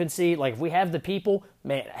occupancy. Like if we have the people,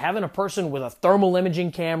 man, having a person with a thermal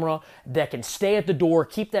imaging camera that can stay at the door,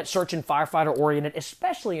 keep that search and firefighter oriented,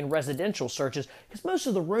 especially in residential searches, because most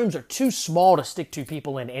of the rooms are too small to stick two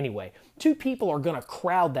people in anyway. Two people are going to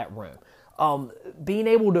crowd that room. Being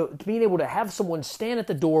able to have someone stand at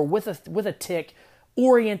the door with a tick,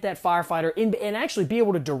 orient that firefighter and actually be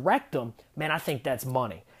able to direct them, man, I think that's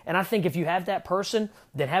money. And I think if you have that person,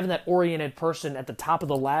 then having that oriented person at the top of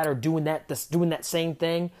the ladder doing that same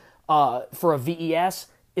thing for a VES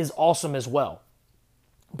is awesome as well.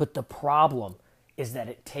 But the problem is that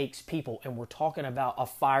it takes people, and we're talking about a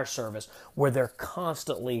fire service where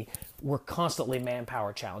we're constantly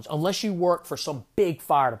manpower challenged. Unless you work for some big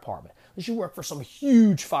fire department, unless you work for some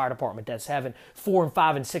huge fire department that's having 4 and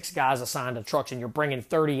 5 and 6 guys assigned to trucks, and you're bringing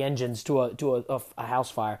 30 engines to a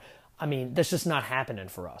house fire. I mean, that's just not happening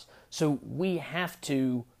for us. So we have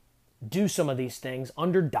to do some of these things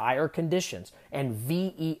under dire conditions, and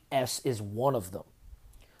VES is one of them.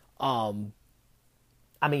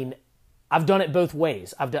 I mean, I've done it both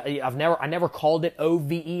ways. I never called it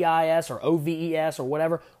OVEIS or OVES or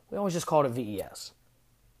whatever. We always just called it VES.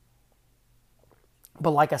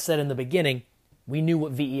 But like I said in the beginning, we knew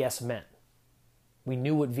what VES meant. We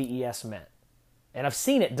knew what VES meant. And I've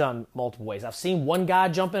seen it done multiple ways. I've seen one guy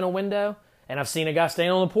jump in a window, and I've seen a guy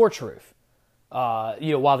stand on the porch roof,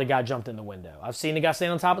 while the guy jumped in the window. I've seen a guy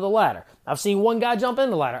stand on top of the ladder. I've seen one guy jump in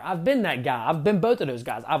the ladder. I've been that guy. I've been both of those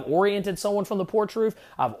guys. I've oriented someone from the porch roof.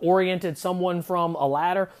 I've oriented someone from a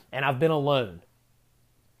ladder, and I've been alone.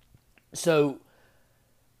 So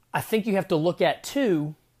I think you have to look at,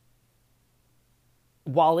 too,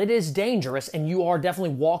 while it is dangerous, and you are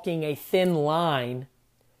definitely walking a thin line,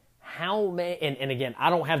 and again, I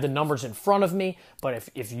don't have the numbers in front of me, but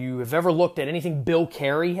if you have ever looked at anything Bill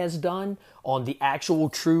Carey has done on the actual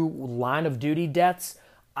true line of duty deaths,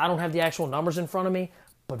 I don't have the actual numbers in front of me,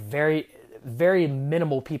 but very, very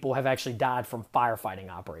minimal people have actually died from firefighting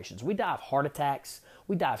operations. We die of heart attacks,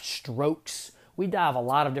 we die of strokes, we die of a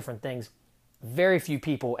lot of different things. Very few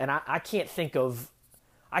people, and I can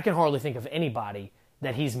hardly think of anybody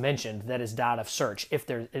that he's mentioned that has died of search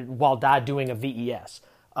while died doing a VES.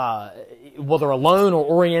 Whether alone or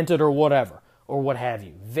oriented or whatever, or what have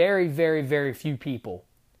you. Very, very, very few people,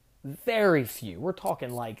 very few, we're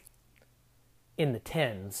talking like in the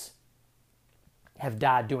tens, have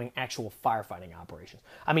died doing actual firefighting operations.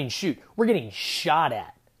 I mean, shoot, we're getting shot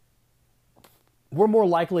at. We're more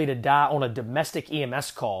likely to die on a domestic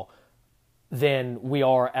EMS call than we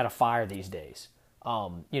are at a fire these days.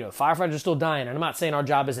 Firefighters are still dying, and I'm not saying our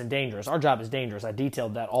job isn't dangerous. Our job is dangerous. I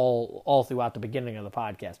detailed that all throughout the beginning of the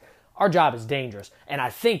podcast. Our job is dangerous, and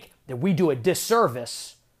I think that we do a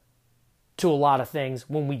disservice to a lot of things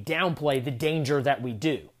when we downplay the danger that we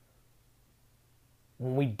do.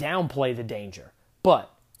 When we downplay the danger.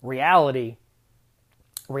 But reality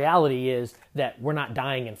is that we're not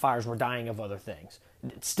dying in fires, we're dying of other things.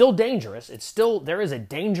 It's still dangerous. There is a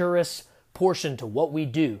dangerous portion to what we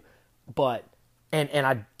do, but And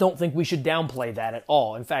I don't think we should downplay that at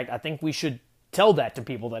all. In fact, I think we should tell that to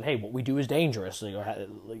people that, hey, what we do is dangerous.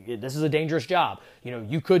 This is a dangerous job.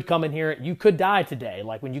 You could come in here, you could die today,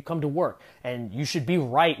 like when you come to work. And you should be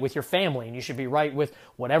right with your family, and you should be right with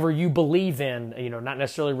whatever you believe in, not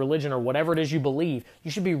necessarily religion or whatever it is you believe.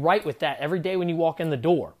 You should be right with that every day when you walk in the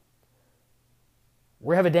door.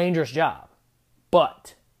 We have a dangerous job,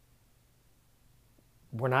 but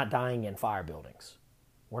we're not dying in fire buildings.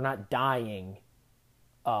 We're not dying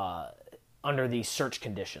under these search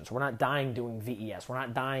conditions. We're not dying doing VES. We're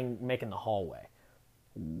not dying making the hallway.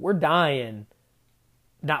 We're dying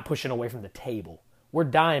not pushing away from the table. We're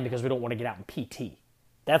dying because we don't want to get out in PT.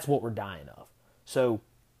 That's what we're dying of. So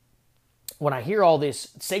when I hear all this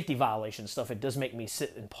safety violation stuff, it does make me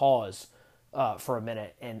sit and pause for a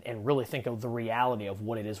minute and really think of the reality of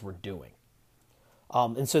what it is we're doing.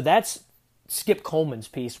 And so that's Skip Coleman's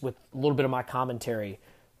piece with a little bit of my commentary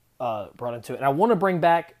brought into it. And I want to bring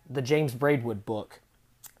back the James Braidwood book.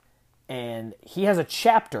 And he has a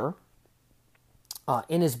chapter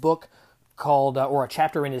in his book called, or a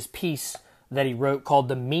chapter in his piece that he wrote called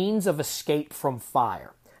The Means of Escape from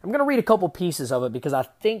Fire. I'm going to read a couple pieces of it because I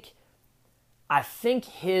think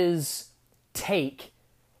his take,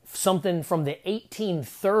 something from the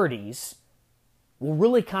 1830s, will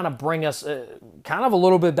really kind of bring us kind of a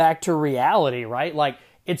little bit back to reality, right? Like,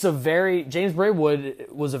 James Braidwood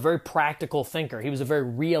was a very practical thinker. He was a very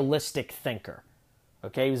realistic thinker.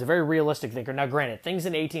 Okay, he was a very realistic thinker. Now, granted, things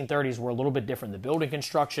in the 1830s were a little bit different. The building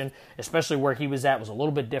construction, especially where he was at, was a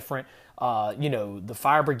little bit different. The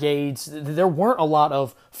fire brigades, there weren't a lot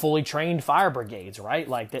of fully trained fire brigades, right?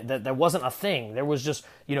 Like, that wasn't a thing. There was just,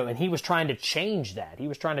 and he was trying to change that. He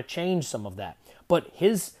was trying to change some of that. But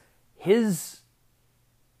his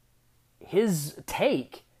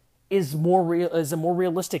take is a more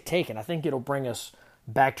realistic take, and I think it'll bring us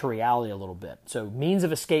back to reality a little bit. So, means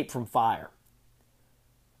of escape from fire.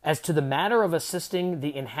 As to the matter of assisting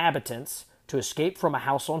the inhabitants to escape from a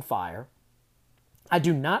house on fire, I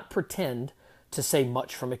do not pretend to say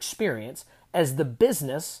much from experience, as the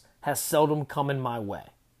business has seldom come in my way.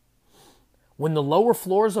 When the lower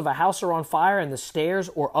floors of a house are on fire and the stairs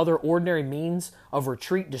or other ordinary means of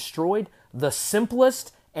retreat destroyed, the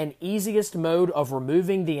simplest and easiest mode of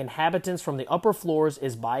removing the inhabitants from the upper floors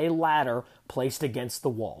is by a ladder placed against the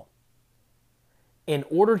wall. In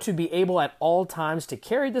order to be able at all times to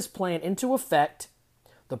carry this plan into effect,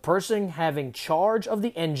 the person having charge of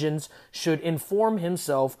the engines should inform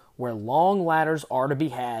himself where long ladders are to be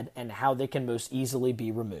had and how they can most easily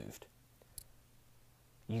be removed.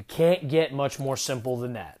 You can't get much more simple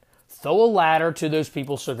than that. Throw a ladder to those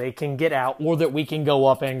people so they can get out, or that we can go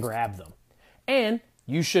up and grab them. And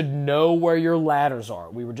you should know where your ladders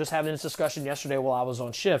are. We were just having this discussion yesterday while I was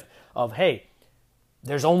on shift of, hey,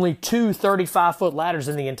 there's only 2 35-foot ladders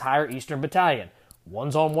in the entire Eastern Battalion.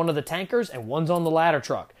 One's on one of the tankers and one's on the ladder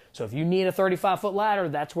truck. So if you need a 35-foot ladder,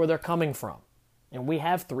 that's where they're coming from. And we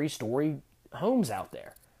have 3-story homes out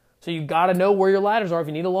there. So you got to know where your ladders are. If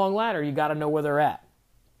you need a long ladder, you got to know where they're at.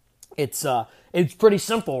 It's pretty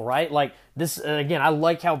simple, right? Like this, again, I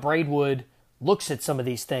like how Braidwood looks at some of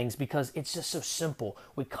these things because it's just so simple.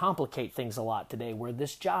 We complicate things a lot today, where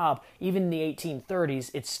this job, even in the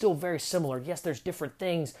 1830s, it's still very similar. Yes, there's different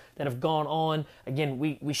things that have gone on. Again,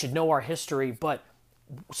 we should know our history, but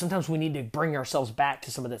sometimes we need to bring ourselves back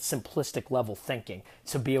to some of that simplistic level thinking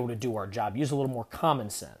to be able to do our job. Use a little more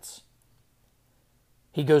common sense.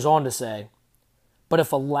 He goes on to say, but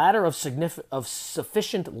if a ladder of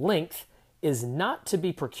sufficient length is not to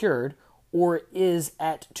be procured, or is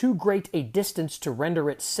at too great a distance to render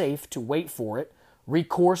it safe to wait for it,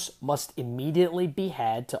 recourse must immediately be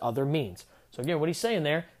had to other means. So again, what he's saying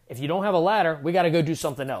there, if you don't have a ladder, we got to go do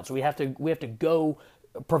something else. We have to go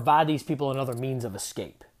provide these people another means of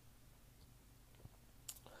escape.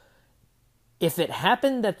 If it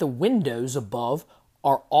happen that the windows above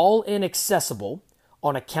are all inaccessible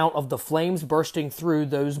on account of the flames bursting through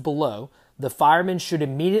those below, the firemen should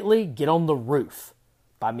immediately get on the roof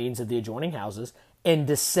by means of the adjoining houses, and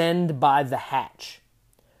descend by the hatch.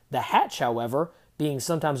 The hatch, however, being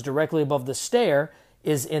sometimes directly above the stair,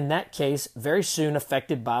 is in that case very soon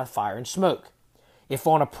affected by fire and smoke. If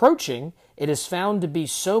on approaching, it is found to be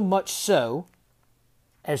so much so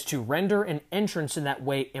as to render an entrance in that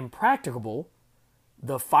way impracticable,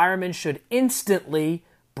 the firemen should instantly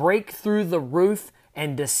break through the roof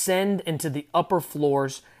and descend into the upper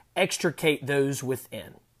floors, extricate those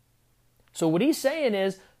within. So what he's saying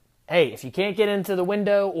is, hey, if you can't get into the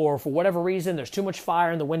window, or for whatever reason there's too much fire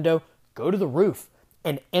in the window, go to the roof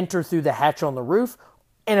and enter through the hatch on the roof.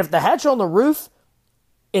 And if the hatch on the roof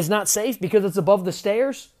is not safe because it's above the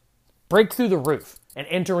stairs, break through the roof and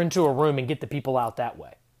enter into a room and get the people out that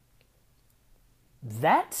way.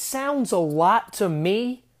 That sounds a lot to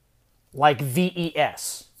me like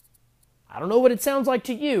VES. I don't know what it sounds like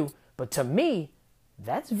to you, but to me,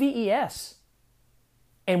 that's VES.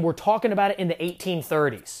 And we're talking about it in the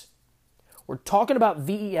 1830s. We're talking about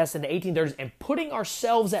VES in the 1830s and putting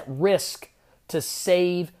ourselves at risk to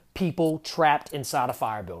save people trapped inside a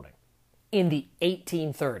fire building in the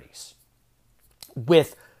 1830s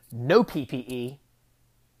with no PPE,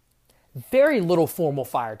 very little formal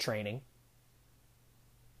fire training.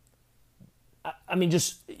 I mean,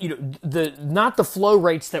 just, not the flow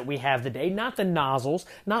rates that we have today, not the nozzles,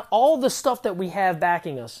 not all the stuff that we have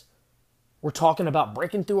backing us. We're talking about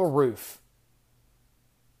breaking through a roof,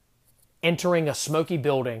 entering a smoky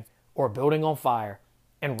building or a building on fire,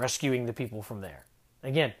 and rescuing the people from there.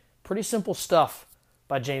 Again, pretty simple stuff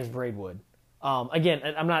by James Braidwood. Again,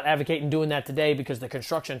 I'm not advocating doing that today because the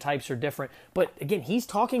construction types are different. But again, he's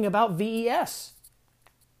talking about VES.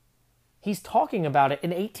 He's talking about it in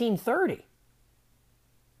 1830.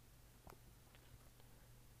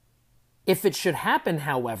 If it should happen,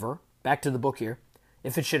 however, back to the book here,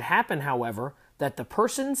 if it should happen, however, that the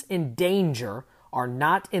persons in danger are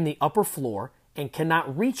not in the upper floor and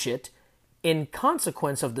cannot reach it in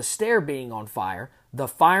consequence of the stair being on fire, The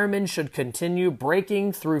firemen should continue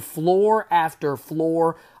breaking through floor after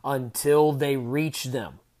floor until they reach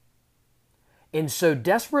them. In so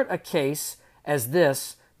desperate a case as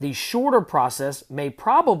this, the shorter process may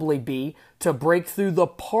probably be to break through the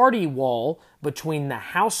party wall between the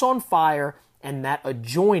house on fire and that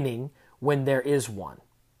adjoining when there is one.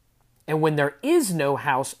 And when there is no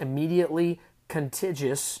house immediately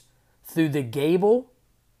contiguous, through the gable,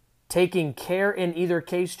 taking care in either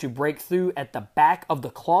case to break through at the back of the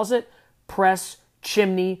closet, press,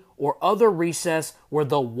 chimney, or other recess where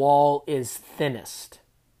the wall is thinnest.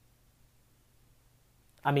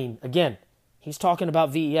 I mean, again, he's talking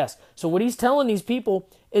about VES. So what he's telling these people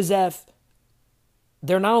is that if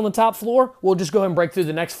they're not on the top floor, we'll just go ahead and break through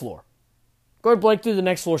the next floor. Go ahead and break through the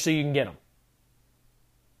next floor so you can get them.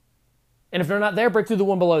 And if they're not there, break through the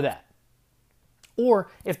one below that.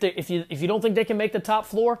 Or if you don't think they can make the top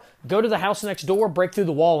floor, go to the house next door, break through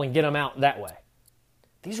the wall, and get them out that way.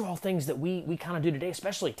 These are all things that we kind of do today,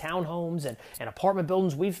 especially townhomes and apartment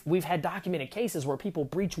buildings. We've had documented cases where people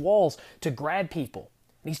breach walls to grab people.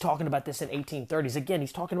 And he's talking about this in 1830s. Again,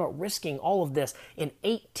 he's talking about risking all of this in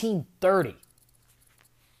 1830.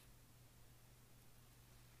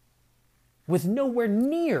 With nowhere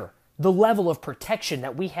near the level of protection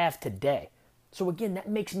that we have today. So again, that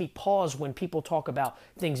makes me pause when people talk about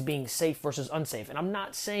things being safe versus unsafe. And I'm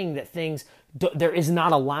not saying that there is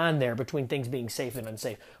not a line there between things being safe and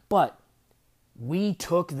unsafe. But we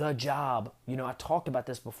took the job. I talked about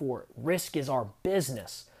this before. Risk is our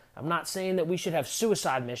business. I'm not saying that we should have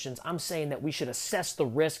suicide missions. I'm saying that we should assess the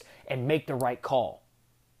risk and make the right call.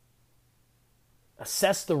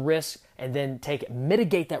 Assess the risk and then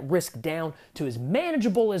mitigate that risk down to as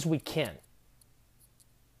manageable as we can.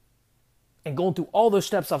 And going through all those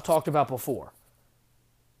steps I've talked about before.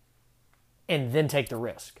 And then take the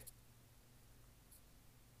risk.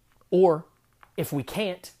 Or if we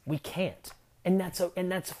can't, we can't. And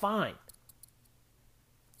that's fine.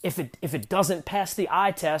 If it doesn't pass the eye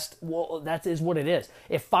test, well, that is what it is.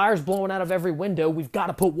 If fire's blowing out of every window, we've got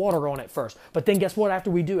to put water on it first. But then guess what? After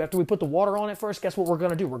we put the water on it first, guess what we're going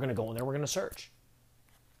to do? We're going to go in there, we're going to search.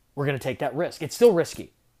 We're going to take that risk. It's still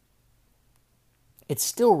risky. It's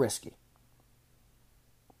still risky.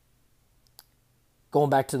 Going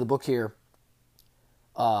back to the book here,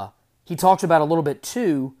 he talks about a little bit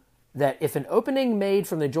too, that if an opening made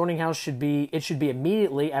from the adjoining house should be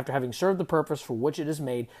immediately, after having served the purpose for which it is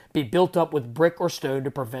made, be built up with brick or stone to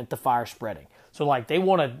prevent the fire spreading. So like they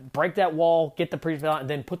want to break that wall, get the prefab out, and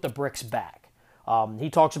then put the bricks back. He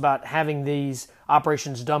talks about having these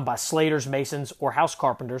operations done by slaters, masons, or house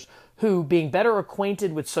carpenters who, being better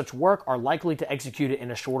acquainted with such work, are likely to execute it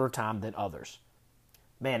in a shorter time than others.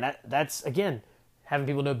 Man, that's, again, having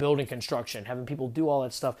people know building construction, having people do all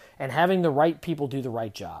that stuff, and having the right people do the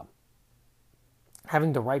right job.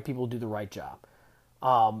 Having the right people do the right job.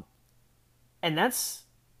 And that's,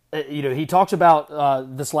 he talks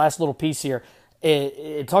about this last little piece here.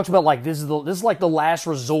 It talks about like this is like the last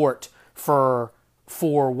resort for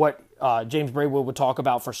what James Braidwood would talk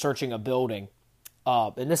about for searching a building.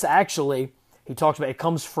 And this actually, he talks about, it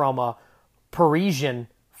comes from a Parisian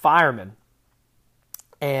fireman.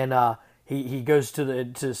 And he goes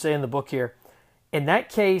to say in the book here, in that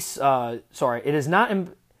case, it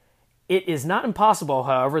is not impossible,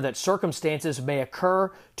 however, that circumstances may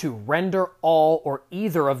occur to render all or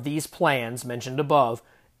either of these plans mentioned above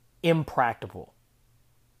impracticable.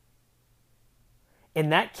 In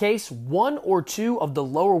that case, one or two of the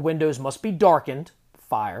lower windows must be darkened,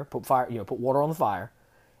 put water on the fire,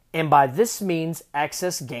 and by this means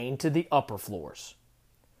access gained to the upper floors.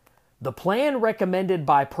 The plan recommended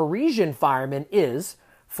by Parisian firemen is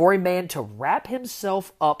for a man to wrap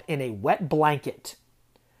himself up in a wet blanket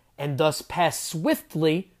and thus pass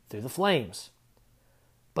swiftly through the flames.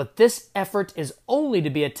 But this effort is only to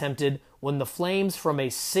be attempted when the flames from a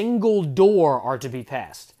single door are to be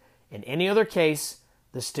passed. In any other case,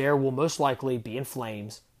 the stair will most likely be in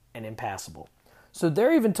flames and impassable. So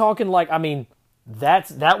they're even talking like,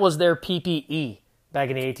 that was their PPE back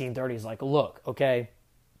in the 1830s. Like, look, okay,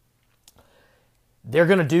 they're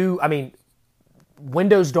going to do,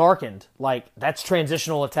 windows darkened, like that's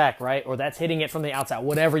transitional attack, right? Or that's hitting it from the outside,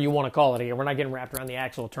 whatever you want to call it. Again, we're not getting wrapped around the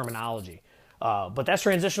actual terminology. But that's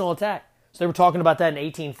transitional attack. So they were talking about that in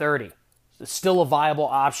 1830. It's still a viable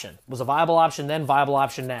option. It was a viable option then, viable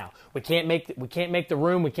option now. We can't make the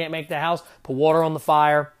room, we can't make the house, put water on the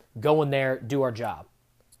fire, go in there, do our job.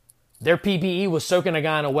 Their PPE was soaking a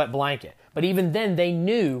guy in a wet blanket. But even then, they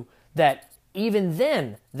knew that even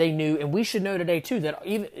then they knew, and we should know today too, that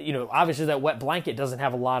even, obviously that wet blanket doesn't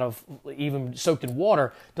have a lot of, even soaked in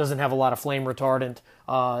water, doesn't have a lot of flame retardant.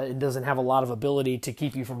 It doesn't have a lot of ability to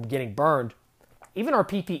keep you from getting burned. Even our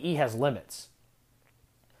PPE has limits.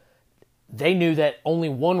 They knew that only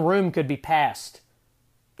one room could be passed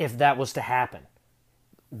if that was to happen.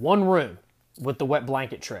 One room with the wet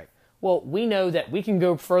blanket trick. Well, we know that we can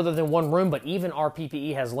go further than one room, but even our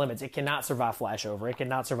PPE has limits. It cannot survive flashover. It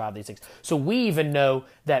cannot survive these things. So we even know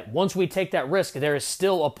that once we take that risk, there is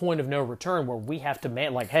still a point of no return where we have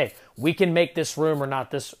to hey, we can make this room or not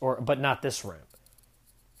this, but not this room.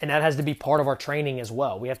 And that has to be part of our training as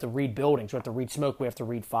well. We have to read buildings. We have to read smoke. We have to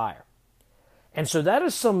read fire. And so that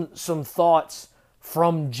is some thoughts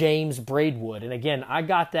from James Braidwood. And again, I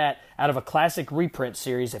got that out of a classic reprint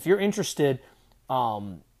series. If you're interested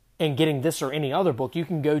in getting this or any other book, you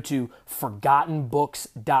can go to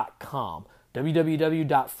forgottenbooks.com,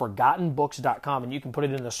 www.forgottenbooks.com, and you can put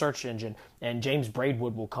it in the search engine, and James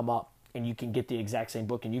Braidwood will come up, and you can get the exact same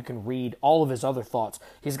book, and you can read all of his other thoughts.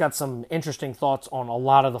 He's got some interesting thoughts on a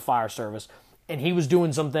lot of the fire service, and he was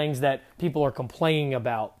doing some things that people are complaining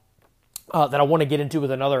about that I want to get into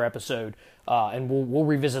with another episode, and we'll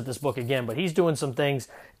revisit this book again, but he's doing some things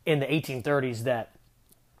in the 1830s that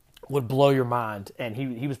would blow your mind, and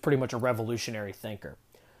he was pretty much a revolutionary thinker.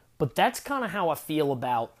 But that's kind of how I feel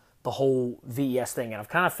about the whole VES thing, and I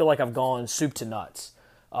kind of feel like I've gone soup to nuts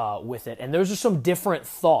with it. And those are some different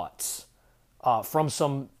thoughts from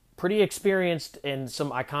some pretty experienced and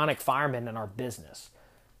some iconic firemen in our business.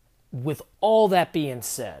 With all that being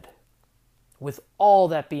said, with all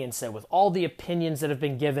the opinions that have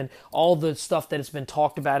been given, all the stuff that has been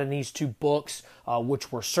talked about in these two books,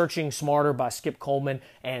 which were Searching Smarter by Skip Coleman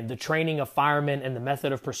and The Training of Firemen and the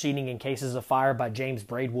Method of Proceeding in Cases of Fire by James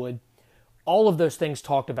Braidwood, all of those things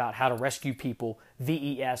talked about how to rescue people,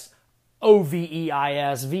 VES,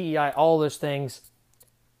 OVEIS, VEI, all those things.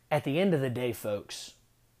 At the end of the day, folks,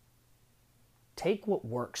 take what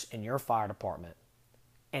works in your fire department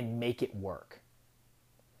and make it work.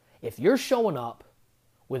 If you're showing up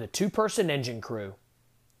with a 2-person engine crew,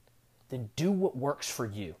 then do what works for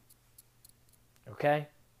you. Okay?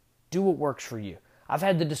 Do what works for you. I've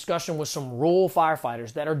had the discussion with some rural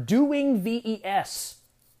firefighters that are doing VES.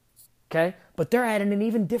 Okay? But they're adding an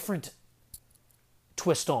even different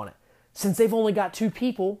twist on it. Since they've only got 2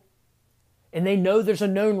 people and they know there's a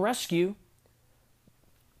known rescue,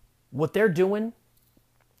 what they're doing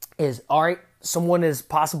is, all right, someone is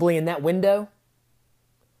possibly in that window.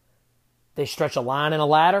 They stretch a line and a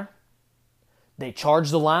ladder. They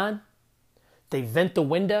charge the line. They vent the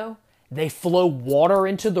window. They flow water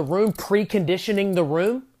into the room, preconditioning the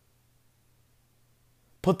room.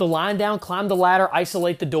 Put the line down, climb the ladder,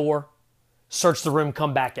 isolate the door, search the room,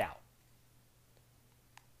 come back out.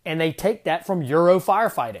 And they take that from Euro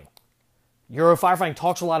firefighting. Euro firefighting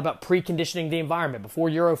talks a lot about preconditioning the environment. Before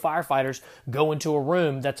Euro firefighters go into a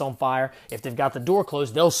room that's on fire, if they've got the door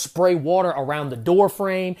closed, they'll spray water around the door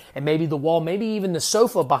frame and maybe the wall, maybe even the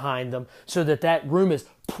sofa behind them, so that that room is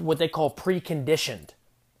what they call preconditioned,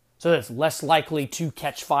 so that it's less likely to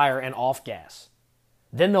catch fire and off gas.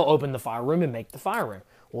 Then they'll open the fire room and make the fire room.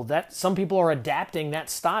 Well, some people are adapting that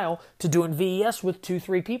style to doing VES with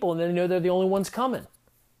 2-3 people, and then they know they're the only ones coming.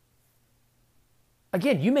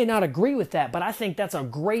 Again, you may not agree with that, but I think that's a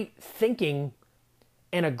great thinking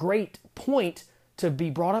and a great point to be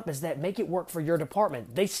brought up, is that make it work for your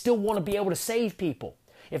department. They still want to be able to save people.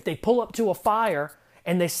 If they pull up to a fire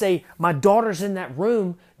and they say, my daughter's in that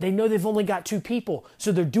room, they know they've only got 2 people,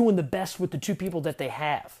 so they're doing the best with the 2 people that they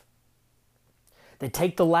have. They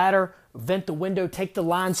take the ladder, vent the window, take the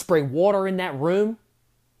line, spray water in that room,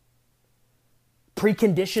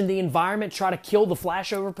 precondition the environment, try to kill the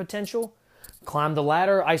flashover potential. Climb the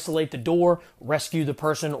ladder, isolate the door, rescue the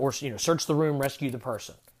person, or search the room, rescue the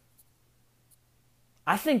person.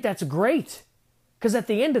 I think that's great, because at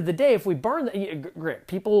the end of the day, if we burn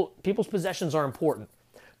people's possessions are important,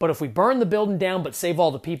 but if we burn the building down but save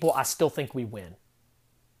all the people, I still think we win.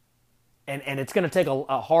 And it's going to take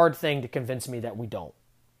a hard thing to convince me that we don't.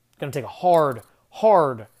 It's going to take a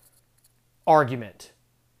hard argument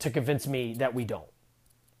to convince me that we don't.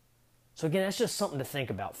 So again, that's just something to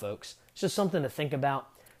think about, folks. It's just something to think about.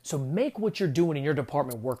 So make what you're doing in your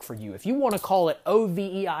department work for you. If you want to call it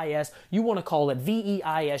OVEIS, you want to call it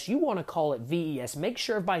VEIS, you want to call it VES, make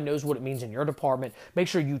sure everybody knows what it means in your department. Make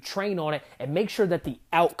sure you train on it, and make sure that the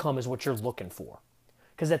outcome is what you're looking for.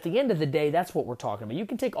 Because at the end of the day, that's what we're talking about. You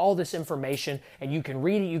can take all this information and you can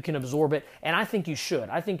read it, you can absorb it, and I think you should.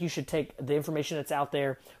 I think you should take the information that's out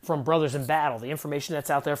there from Brothers in Battle, the information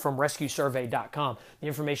that's out there from RescueSurvey.com, the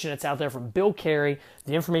information that's out there from Bill Carey,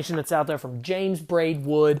 the information that's out there from James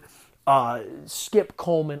Braidwood, Skip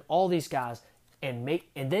Coleman, all these guys, and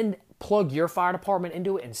then plug your fire department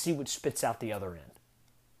into it and see what spits out the other end.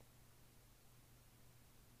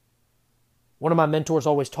 One of my mentors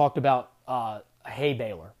always talked about a hay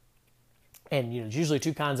baler. And there's usually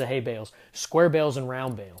two kinds of hay bales, square bales and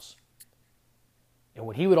round bales. And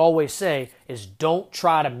what he would always say is don't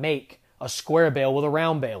try to make a square bale with a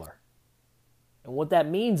round baler. And what that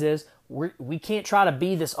means is we can't try to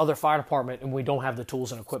be this other fire department and we don't have the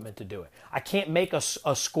tools and equipment to do it. I can't make a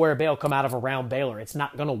square bale come out of a round baler. It's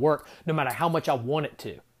not going to work no matter how much I want it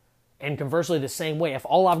to. And conversely, the same way, if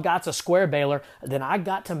all I've got's a square baler, then I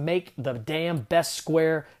got to make the damn best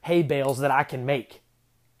square hay bales that I can make.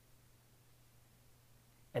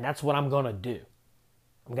 And that's what I'm going to do.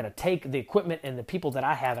 I'm going to take the equipment and the people that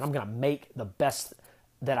I have, and I'm going to make the best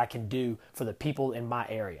that I can do for the people in my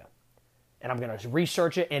area. And I'm going to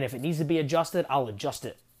research it, and if it needs to be adjusted, I'll adjust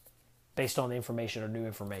it based on the information or new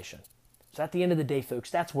information. So at the end of the day, folks,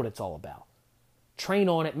 that's what it's all about. Train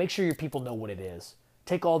on it. Make sure your people know what it is.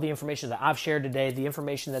 Take all the information that I've shared today, the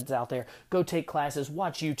information that's out there. Go take classes,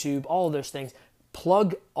 watch YouTube, all of those things.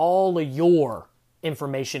 Plug all of your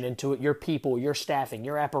information into it, your people, your staffing,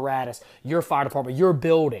 your apparatus, your fire department, your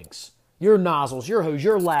buildings, your nozzles, your hose,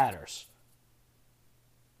 your ladders,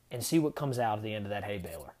 and see what comes out at the end of that hay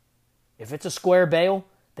baler. If it's a square bale,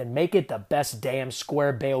 then make it the best damn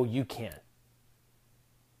square bale you can.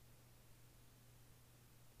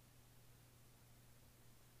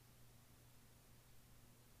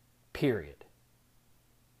 Period.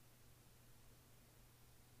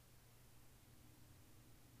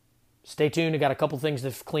 Stay tuned. I got a couple things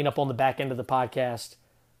to clean up on the back end of the podcast.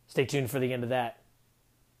 Stay tuned for the end of that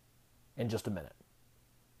in just a minute.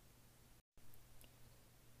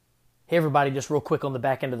 Hey, everybody, just real quick on the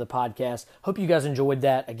back end of the podcast. Hope you guys enjoyed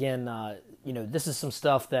that. Again, this is some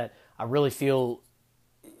stuff that I really feel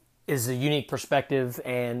is a unique perspective,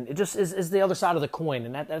 and it just is the other side of the coin,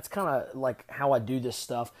 and that's kind of like how I do this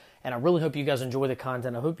stuff. And I really hope you guys enjoy the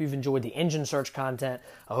content. I hope you've enjoyed the engine search content.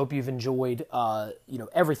 I hope you've enjoyed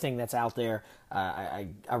everything that's out there. I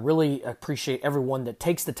really appreciate everyone that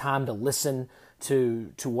takes the time to listen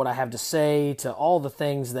to what I have to say, to all the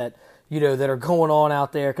things that that are going on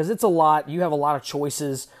out there, because it's a lot. You have a lot of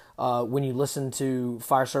choices when you listen to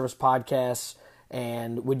fire service podcasts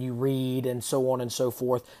and when you read and so on and so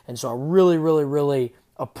forth. And so I really, really, really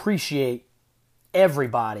appreciate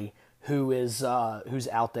everybody who is who's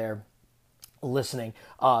out there listening.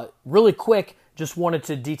 Really quick, just wanted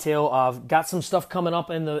to detail, I've got some stuff coming up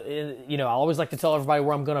I always like to tell everybody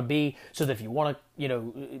where I'm going to be, so that if you want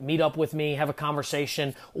to, meet up with me, have a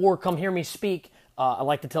conversation, or come hear me speak, I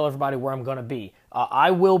like to tell everybody where I'm going to be.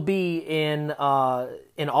 I will be in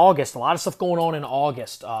August. A lot of stuff going on in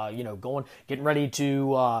August. Getting ready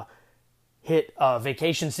to hit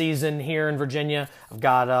vacation season here in Virginia. I've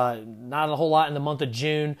got not a whole lot in the month of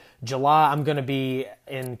June. July, I'm going to be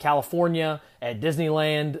in California at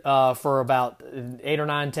Disneyland for about 8 or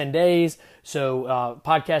 9, 10 days. So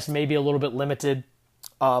podcast may be a little bit limited,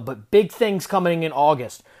 but big things coming in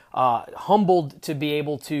August. Humbled to be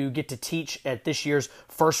able to get to teach at this year's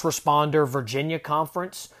First Responder Virginia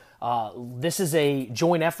Conference. This is a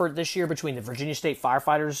joint effort this year between the Virginia State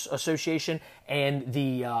Firefighters Association and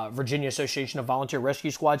the Virginia Association of Volunteer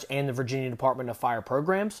Rescue Squads and the Virginia Department of Fire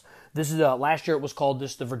Programs. This is last year it was called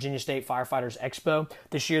the Virginia State Firefighters Expo.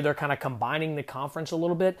 This year they're kind of combining the conference a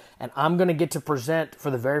little bit, and I'm going to get to present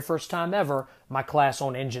for the very first time ever my class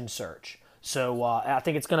on engine search. So I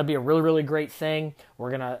think it's going to be a really, really great thing. We're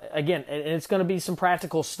going to, again, and it's going to be some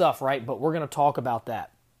practical stuff, right? But we're going to talk about that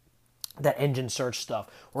engine search stuff.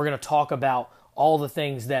 We're going to talk about all the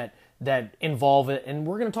things that involve it, and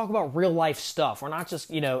we're going to talk about real life stuff. We're not just,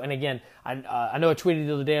 and again, I know I tweeted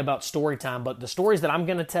the other day about story time, but the stories that I'm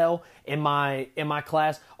going to tell in my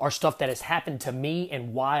class are stuff that has happened to me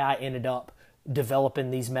and why I ended up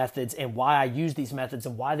developing these methods and why I use these methods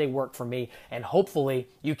and why they work for me. And hopefully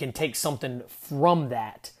you can take something from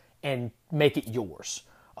that and make it yours.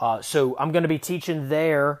 So I'm going to be teaching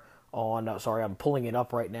there on, sorry, I'm pulling it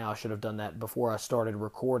up right now. I should have done that before I started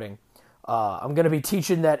recording. I'm going to be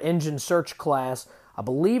teaching that engine search class. I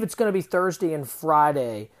believe it's going to be Thursday and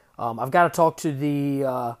Friday. I've got to talk to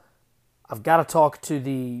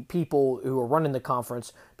the people who are running the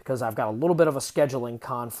conference, because I've got a little bit of a scheduling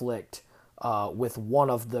conflict with one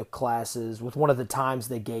of the classes, with one of the times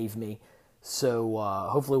they gave me. So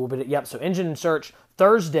hopefully we'll be, so Engine and Search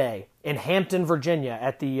Thursday in Hampton, Virginia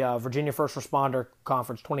at the Virginia First Responder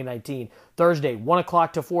Conference 2019. Thursday, 1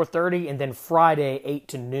 o'clock to 4:30, and then Friday, 8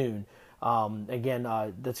 to noon. Again,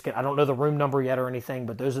 that's good. I don't know the room number yet or anything,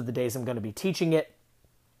 but those are the days I'm going to be teaching it.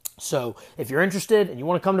 So if you're interested and you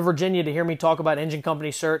want to come to Virginia to hear me talk about engine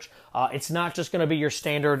company search, it's not just going to be your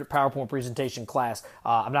standard PowerPoint presentation class.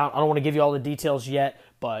 I don't want to give you all the details yet,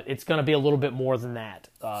 but it's going to be a little bit more than that.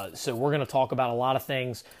 So we're going to talk about a lot of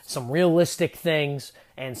things, some realistic things,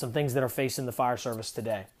 and some things that are facing the fire service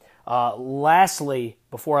today. Lastly,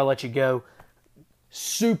 before I let you go,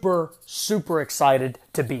 super, super excited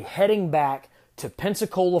to be heading back to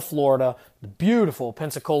Pensacola, Florida, the beautiful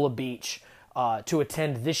Pensacola Beach, to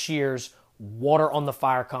attend this year's Water on the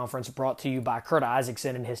Fire Conference brought to you by Kurt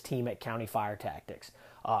Isaacson and his team at County Fire Tactics.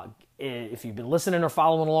 If you've been listening or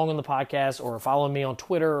following along on the podcast or following me on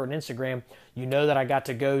Twitter or on Instagram, you know that I got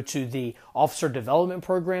to go to the Officer Development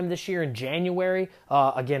Program this year in January,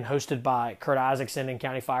 again, hosted by Kurt Isaacson and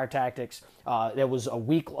County Fire Tactics. There was a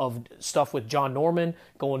week of stuff with John Norman,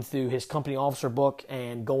 going through his company officer book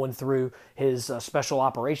and going through his special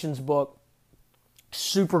operations book.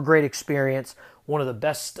 Super great experience, one of the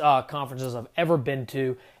best conferences I've ever been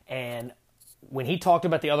to, and when he talked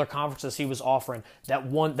about the other conferences he was offering, that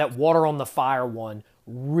Water on the Fire one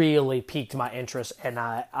really piqued my interest, and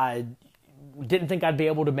I didn't think I'd be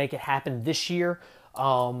able to make it happen this year,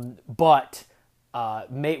 but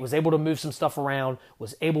was able to move some stuff around,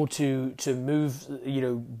 was able to move,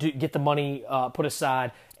 get the money put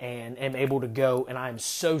aside, and am able to go, and I am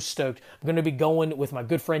so stoked. I'm going to be going with my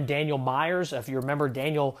good friend Daniel Myers. If you remember,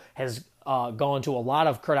 Daniel has gone to a lot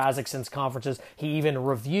of Kurt Isaacson's conferences. He even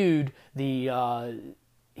reviewed the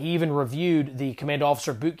Command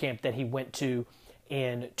Officer Boot Camp that he went to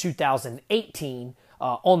in 2018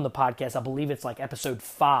 on the podcast. I believe it's like episode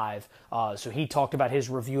 5. So he talked about his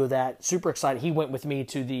review of that. Super excited. He went with me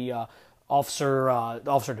to the officer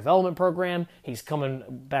development program. He's coming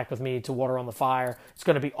back with me to Water on the Fire. It's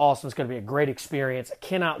going to be awesome. It's going to be a great experience. I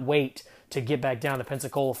cannot wait to get back down to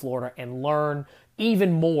Pensacola, Florida, and learn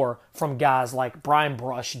even more from guys like Brian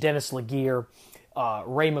Brush, Dennis Laguerre,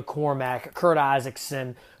 Ray McCormack, Kurt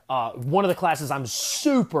Isaacson. One of the classes I'm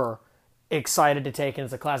super excited to take, and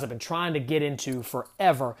it's a class I've been trying to get into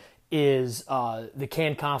forever, is the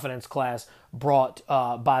Can Confidence class brought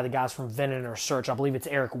by the guys from Venator Search. I believe it's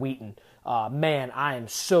Eric Wheaton. Man, I am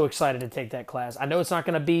so excited to take that class. I know it's not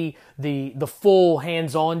going to be the full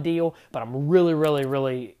hands-on deal, but I'm really, really,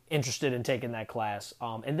 really interested in taking that class.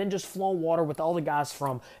 And then just flowing water with all the guys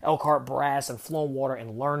from Elkhart Brass and flowing water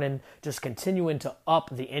and learning, just continuing to up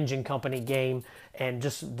the engine company game and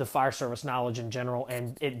just the fire service knowledge in general.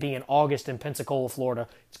 And it being August in Pensacola, Florida,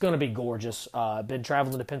 it's going to be gorgeous. I've been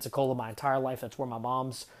traveling to Pensacola my entire life. That's where my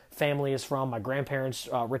mom's family is from. My grandparents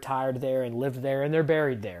retired there and lived there, and they're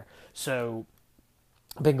buried there. So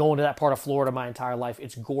I've been going to that part of Florida my entire life.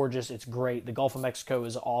 It's gorgeous. It's great. The Gulf of Mexico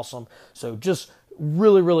is awesome. So just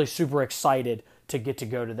really, really super excited to get to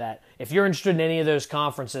go to that. If you're interested in any of those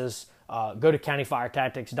conferences, go to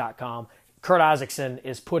countyfiretactics.com. Kurt Isaacson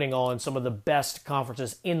is putting on some of the best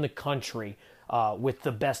conferences in the country with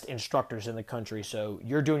the best instructors in the country. So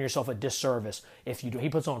you're doing yourself a disservice if you do. He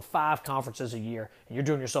puts on 5 conferences a year, and you're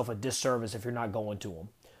doing yourself a disservice if you're not going to them,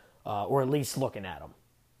 or at least looking at them.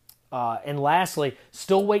 And lastly,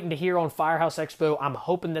 still waiting to hear on Firehouse Expo. I'm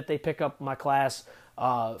hoping that they pick up my class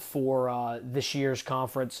for this year's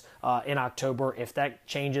conference in October. If that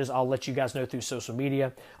changes, I'll let you guys know through social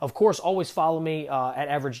media. Of course, always follow me at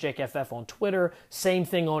AverageJakeFF on Twitter. Same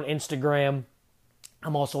thing on Instagram.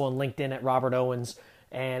 I'm also on LinkedIn at Robert Owens.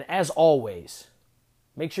 And as always,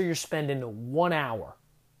 make sure you're spending 1 hour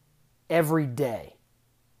every day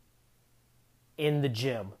in the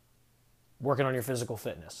gym working on your physical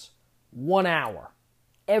fitness. 1 hour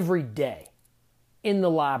every day in the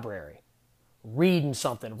library, reading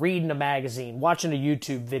something, reading a magazine, watching a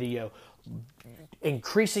YouTube video,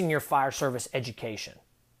 increasing your fire service education.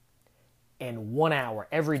 And 1 hour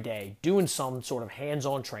every day doing some sort of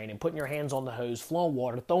hands-on training, putting your hands on the hose, flowing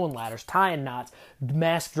water, throwing ladders, tying knots,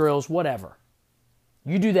 mask drills, whatever.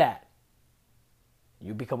 You do that,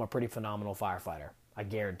 you become a pretty phenomenal firefighter. I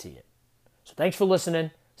guarantee it. So thanks for listening.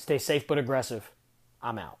 Stay safe but aggressive.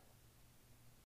 I'm out.